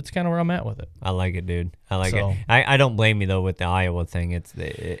 that's kind of where I'm at with it. I like it, dude. I like it. I don't blame you though with the Iowa thing.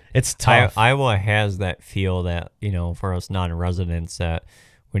 It's tough. Iowa has that feel that, for us non-residents, that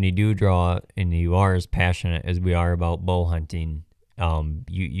when you do draw and you are as passionate as we are about bow hunting,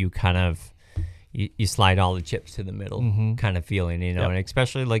 you kind of you slide all the chips to the middle kind of feeling, and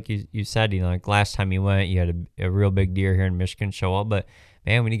especially like you said, like last time you went, you had a real big deer here in Michigan show up, but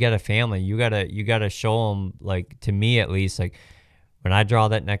man, when you got a family, you gotta show them, like, to me at least, like when I draw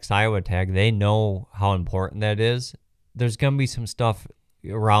that next Iowa tag, they know how important that is. There's gonna be some stuff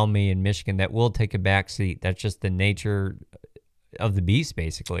around me in Michigan that will take a back seat. That's just the nature of the beast,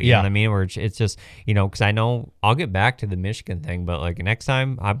 basically. You know what I mean? Where it's just, because I know I'll get back to the Michigan thing, but like next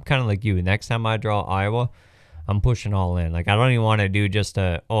time, I'm kind of like you. Next time I draw Iowa, I'm pushing all in. Like I don't even want to do just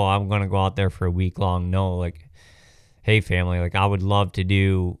I'm going to go out there for a week long. No, like, hey family, like I would love to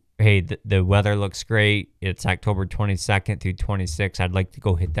do, hey, the weather looks great. It's October 22nd through 26th. I'd like to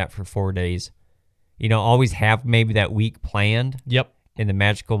go hit that for 4 days. Always have maybe that week planned. Yep. In the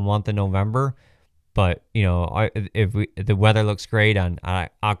magical month of November. But, if the weather looks great on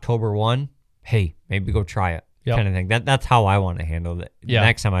October 1, hey, maybe go try it, kind of thing. That's how I want to handle it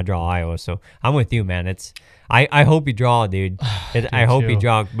next time I draw Iowa. So I'm with you, man. I hope you draw, dude. I hope you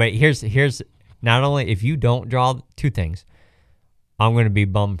draw. But here's not only if you don't draw, 2 things. I'm going to be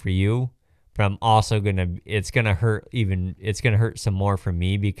bummed for you, but I'm also it's going to hurt some more for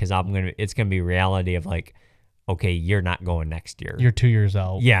me because it's going to be reality of like, okay, you're not going next year. You're 2 years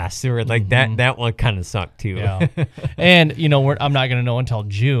out. Yeah, so like that one kind of sucked too. Yeah. And, I'm not going to know until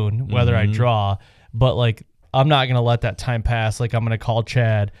June whether I draw, but like, I'm not going to let that time pass. Like, I'm going to call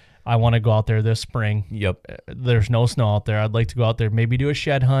Chad. I want to go out there this spring. Yep. There's no snow out there. I'd like to go out there, maybe do a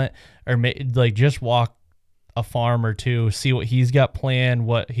shed hunt or like just walk a farm or 2, see what he's got planned,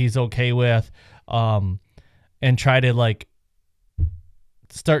 what he's okay with, and try to like,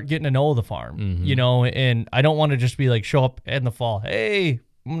 start getting to know the farm, and I don't want to just be like, show up in the fall. Hey,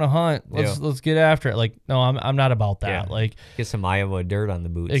 I'm going to hunt. Let's get after it. Like, no, I'm not about that. Yeah. Like, get some Iowa dirt on the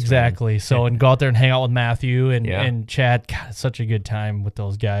boots. Exactly. Man. So, and go out there and hang out with Matthew and Chad. God, it's such a good time with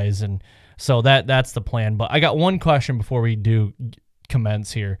those guys. And so that's the plan. But I got one question before we do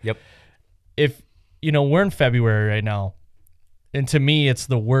commence here. Yep. If, we're in February right now, and to me, it's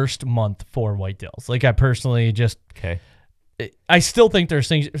the worst month for whitetails. Like, I personally just... Okay. I still think there's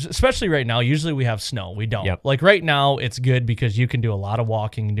things, especially right now. Usually we have snow. We don't. Yep. Like right now, it's good because you can do a lot of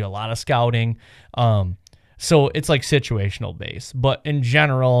walking and do a lot of scouting. So it's like situational base. But in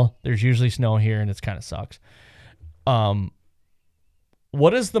general, there's usually snow here and it kind of sucks.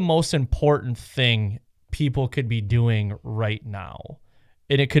 What is the most important thing people could be doing right now?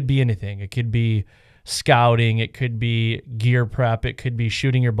 And it could be anything. It could be scouting. It could be gear prep. It could be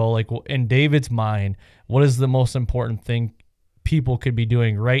shooting your bow. Like in David's mind, what is the most important thing people could be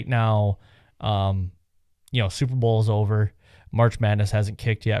doing right now? Super Bowl is over. March Madness hasn't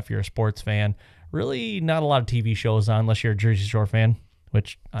kicked yet if you're a sports fan. Really not a lot of TV shows on unless you're a Jersey Shore fan,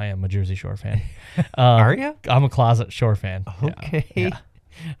 which I am a Jersey Shore fan. Are you? I'm a closet Shore fan. Okay. Yeah.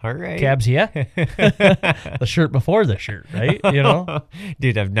 All right. Cabs, yeah. The shirt before the shirt, right?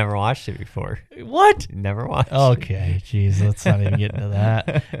 Dude, I've never watched it before. What? Never watched Okay, jeez, let's not even get into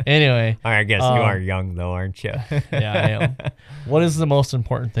that. Anyway. All right, I guess you are young, though, aren't you? Yeah, I am. What is the most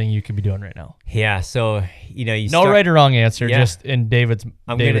important thing you could be doing right now? Yeah, so, no right or wrong answer, just in David's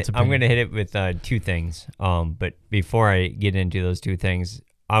opinion. I'm going to hit it with 2 things. But before I get into those 2 things,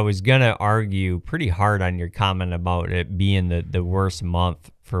 I was going to argue pretty hard on your comment about it being the worst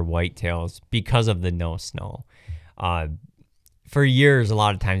month for whitetails because of the no snow. For years, a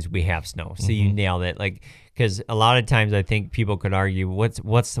lot of times we have snow. So you nailed it. Like, because a lot of times I think people could argue what's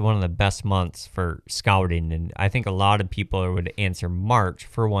one of the best months for scouting. And I think a lot of people would answer March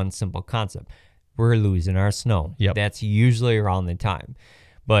for one simple concept. We're losing our snow. Yep. That's usually around the time.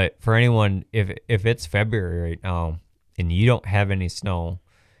 But for anyone, if it's February right now and you don't have any snow,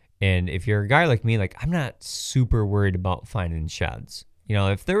 and if you're a guy like me, like I'm not super worried about finding sheds.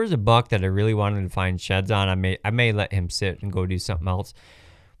 If there was a buck that I really wanted to find sheds on, I may let him sit and go do something else.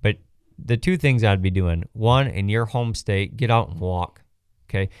 But the 2 things I'd be doing, one, in your home state, get out and walk.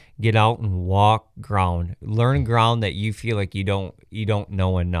 Okay, get out and walk ground. Learn ground that you feel like you don't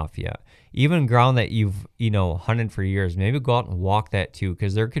know enough yet. Even ground that you've hunted for years. Maybe go out and walk that too,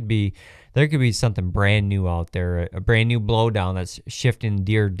 because there could be something brand new out there, a brand new blowdown that's shifting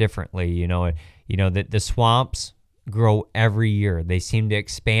deer differently. The swamps grow every year. They seem to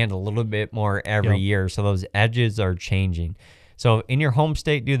expand a little bit more every year, so those edges are changing. So in your home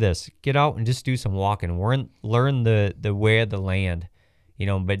state, do this. Get out and just do some walking. Learn the way of the land,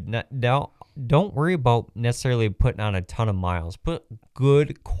 but don't worry about necessarily putting on a ton of miles. Put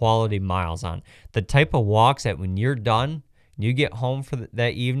good quality miles on. The type of walks that when you're done, you get home for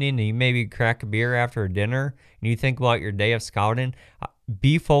that evening and you maybe crack a beer after a dinner and you think about your day of scouting,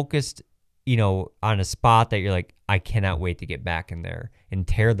 be focused, on a spot that you're like, I cannot wait to get back in there and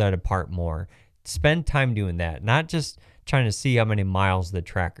tear that apart more. Spend time doing that, not just trying to see how many miles the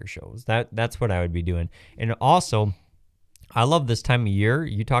tracker shows. That's what I would be doing. And also, I love this time of year.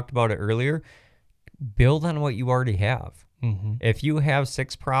 You talked about it earlier. Build on what you already have. Mm-hmm. If you have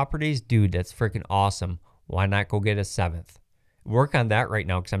 6 properties, dude, that's freaking awesome. Why not go get a 7th? Work on that right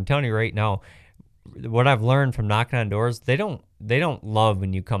now, because I'm telling you right now, what I've learned from knocking on doors, they don't love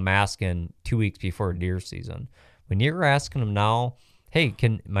when you come asking 2 weeks before deer season. When you're asking them now, hey,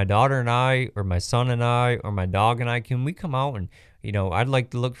 can my daughter and I, or my son and I, or my dog and I, can we come out and, I'd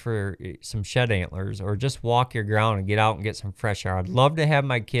like to look for some shed antlers, or just walk your ground and get out and get some fresh air. I'd love to have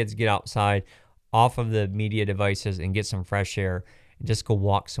my kids get outside off of the media devices and get some fresh air and just go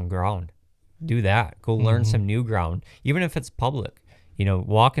walk some ground. Do that. Go learn some new ground, even if it's public.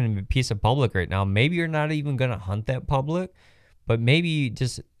 Walking a piece of public right now, maybe you're not even going to hunt that public, but maybe you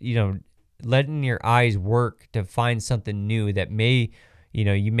just, letting your eyes work to find something new that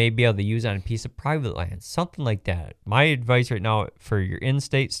you may be able to use on a piece of private land, something like that. My advice right now for your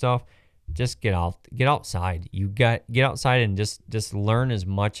in-state stuff, just get outside. Get outside and just learn as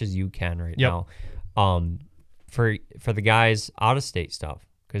much as you can right now. For the guys out of state stuff,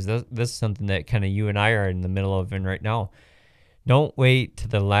 because this is something that kind of you and I are in the middle of right now. Don't wait to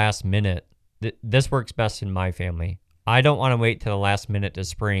the last minute. This works best in my family. I don't want to wait to the last minute to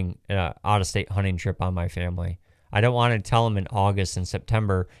spring an out-of-state hunting trip on my family. I don't want to tell them in August and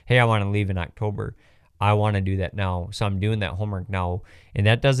September, hey, I want to leave in October. I want to do that now. So I'm doing that homework now. And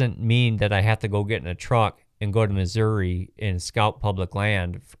that doesn't mean that I have to go get in a truck and go to Missouri and scout public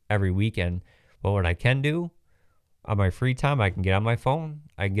land every weekend. But what I can do on my free time, I can get on my phone.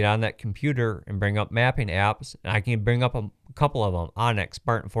 I can get on that computer and bring up mapping apps. And I can bring up a couple of them, Onyx,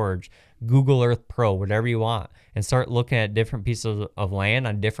 Spartan Forge, Google Earth Pro, whatever you want, and start looking at different pieces of land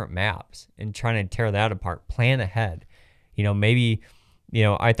on different maps and trying to tear that apart. Plan ahead. Maybe,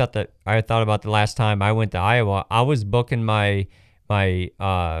 I thought about the last time I went to Iowa, I was booking my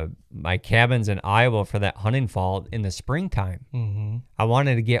cabins in Iowa for that hunting fall in the springtime. Mm-hmm. I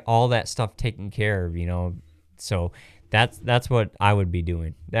wanted to get all that stuff taken care of, so that's what I would be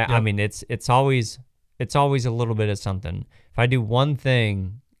doing. I mean, it's always a little bit of something. If I do one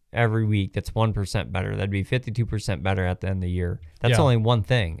thing every week that's 1% better, that'd be 52% better at the end of the year. That's only one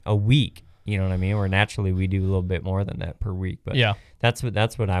thing a week. You know what I mean? Where naturally we do a little bit more than that per week. But that's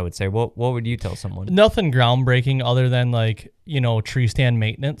what I would say. What would you tell someone? Nothing groundbreaking other than tree stand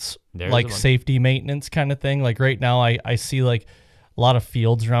maintenance, safety maintenance kind of thing. Like right now I see like a lot of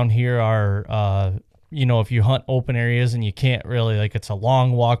fields around here are if you hunt open areas and you can't really, it's a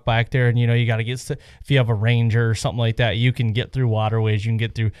long walk back there and, you got to if you have a ranger or something like that, you can get through waterways, you can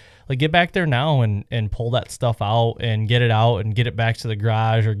get through, get back there now and pull that stuff out and get it out and get it back to the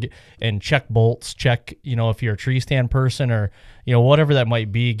garage and check bolts, if you're a tree stand person or, whatever that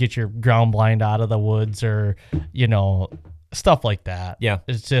might be, get your ground blind out of the woods or, stuff like that. Yeah.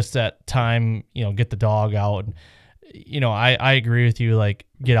 It's just that time, get the dog out. I agree with you,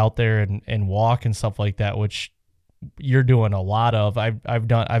 get out there and walk and stuff like that, which you're doing a lot of. I've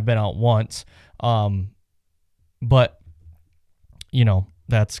been out once. But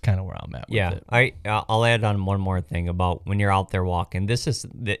that's kind of where I'm at with it. I'll add on one more thing about when you're out there walking. This is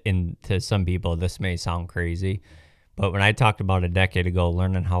to some people, this may sound crazy, but when I talked about a decade ago,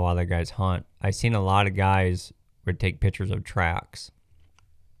 learning how other guys hunt, I seen a lot of guys would take pictures of tracks.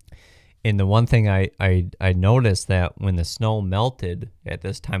 And the one thing I noticed that when the snow melted at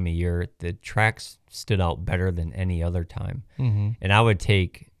this time of year, the tracks stood out better than any other time. Mm-hmm. And I would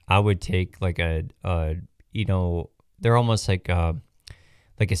take like they're almost like a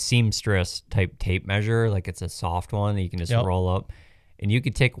seamstress type tape measure, like it's a soft one that you can just roll up, and you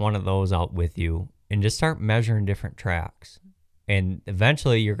could take one of those out with you and just start measuring different tracks. And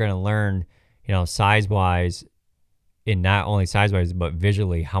eventually you're going to learn, size wise. And not only size-wise, but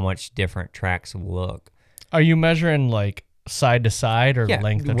visually, how much different tracks look. Are you measuring side to side or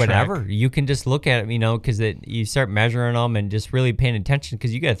length of whatever. track? You can just look at it, because you start measuring them and just really paying attention,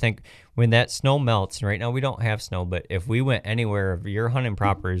 because you got to think when that snow melts. And right now we don't have snow, but if we went anywhere, if you're hunting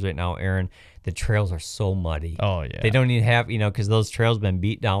properties right now, Aaron, the trails are so muddy. Oh yeah, they don't even have because those trails been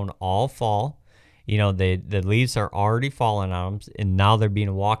beat down all fall. The leaves are already falling on them, and now they're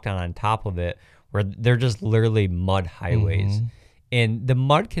being walked on top of it, where they're just literally mud highways. Mm-hmm. And the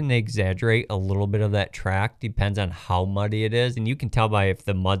mud can exaggerate a little bit of that track, depends on how muddy it is. And you can tell by if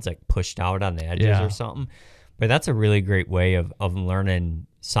the mud's like pushed out on the edges or something. But that's a really great way of learning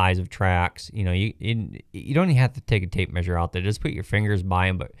size of tracks. You don't even have to take a tape measure out there. Just put your fingers by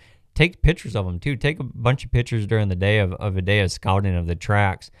them, but take pictures of them too. Take a bunch of pictures during the day of a day of scouting of the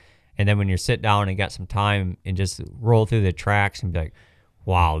tracks. And then when you sit down and got some time and just roll through the tracks and be like,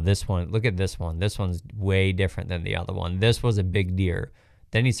 wow, this one, look at this one. This one's way different than the other one. This was a big deer.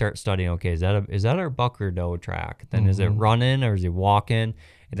 Then you start studying, okay, is that our buck or doe track? Then is it running or is he walking?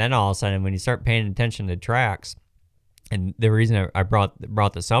 And then all of a sudden, when you start paying attention to tracks, and the reason I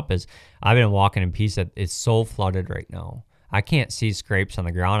brought this up is I've been walking in Peace that it's so flooded right now. I can't see scrapes on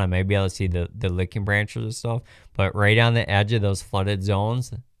the ground. I may be able to see the licking branches and stuff, but right on the edge of those flooded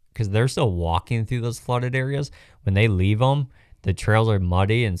zones, because they're still walking through those flooded areas, when they leave them, the trails are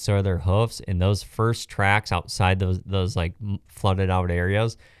muddy and so are their hoofs. And those first tracks outside those like flooded out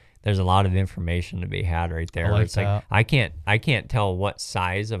areas, there's a lot of information to be had right there. Like that. Like I can't tell what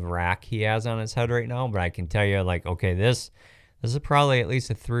size of rack he has on his head right now, but I can tell you like, okay, this is probably at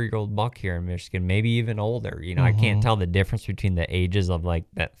least a 3-year-old buck here in Michigan, maybe even older. I can't tell the difference between the ages of like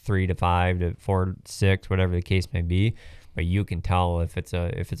that 3 to 5 to 4 to 6, whatever the case may be. But you can tell if it's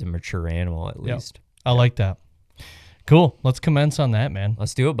a mature animal at least. I like that. Cool. Let's commence on that, man.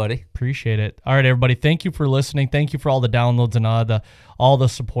 Let's do it, buddy. Appreciate it. All right, everybody. Thank you for listening. Thank you for all the downloads and all the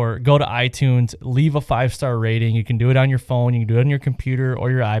support. Go to iTunes, leave a 5-star rating. You can do it on your phone. You can do it on your computer or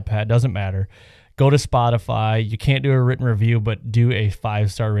your iPad. Doesn't matter. Go to Spotify. You can't do a written review, but do a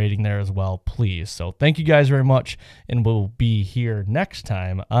 5-star rating there as well, please. So thank you guys very much, and we'll be here next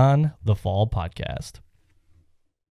time on The Fall Podcast.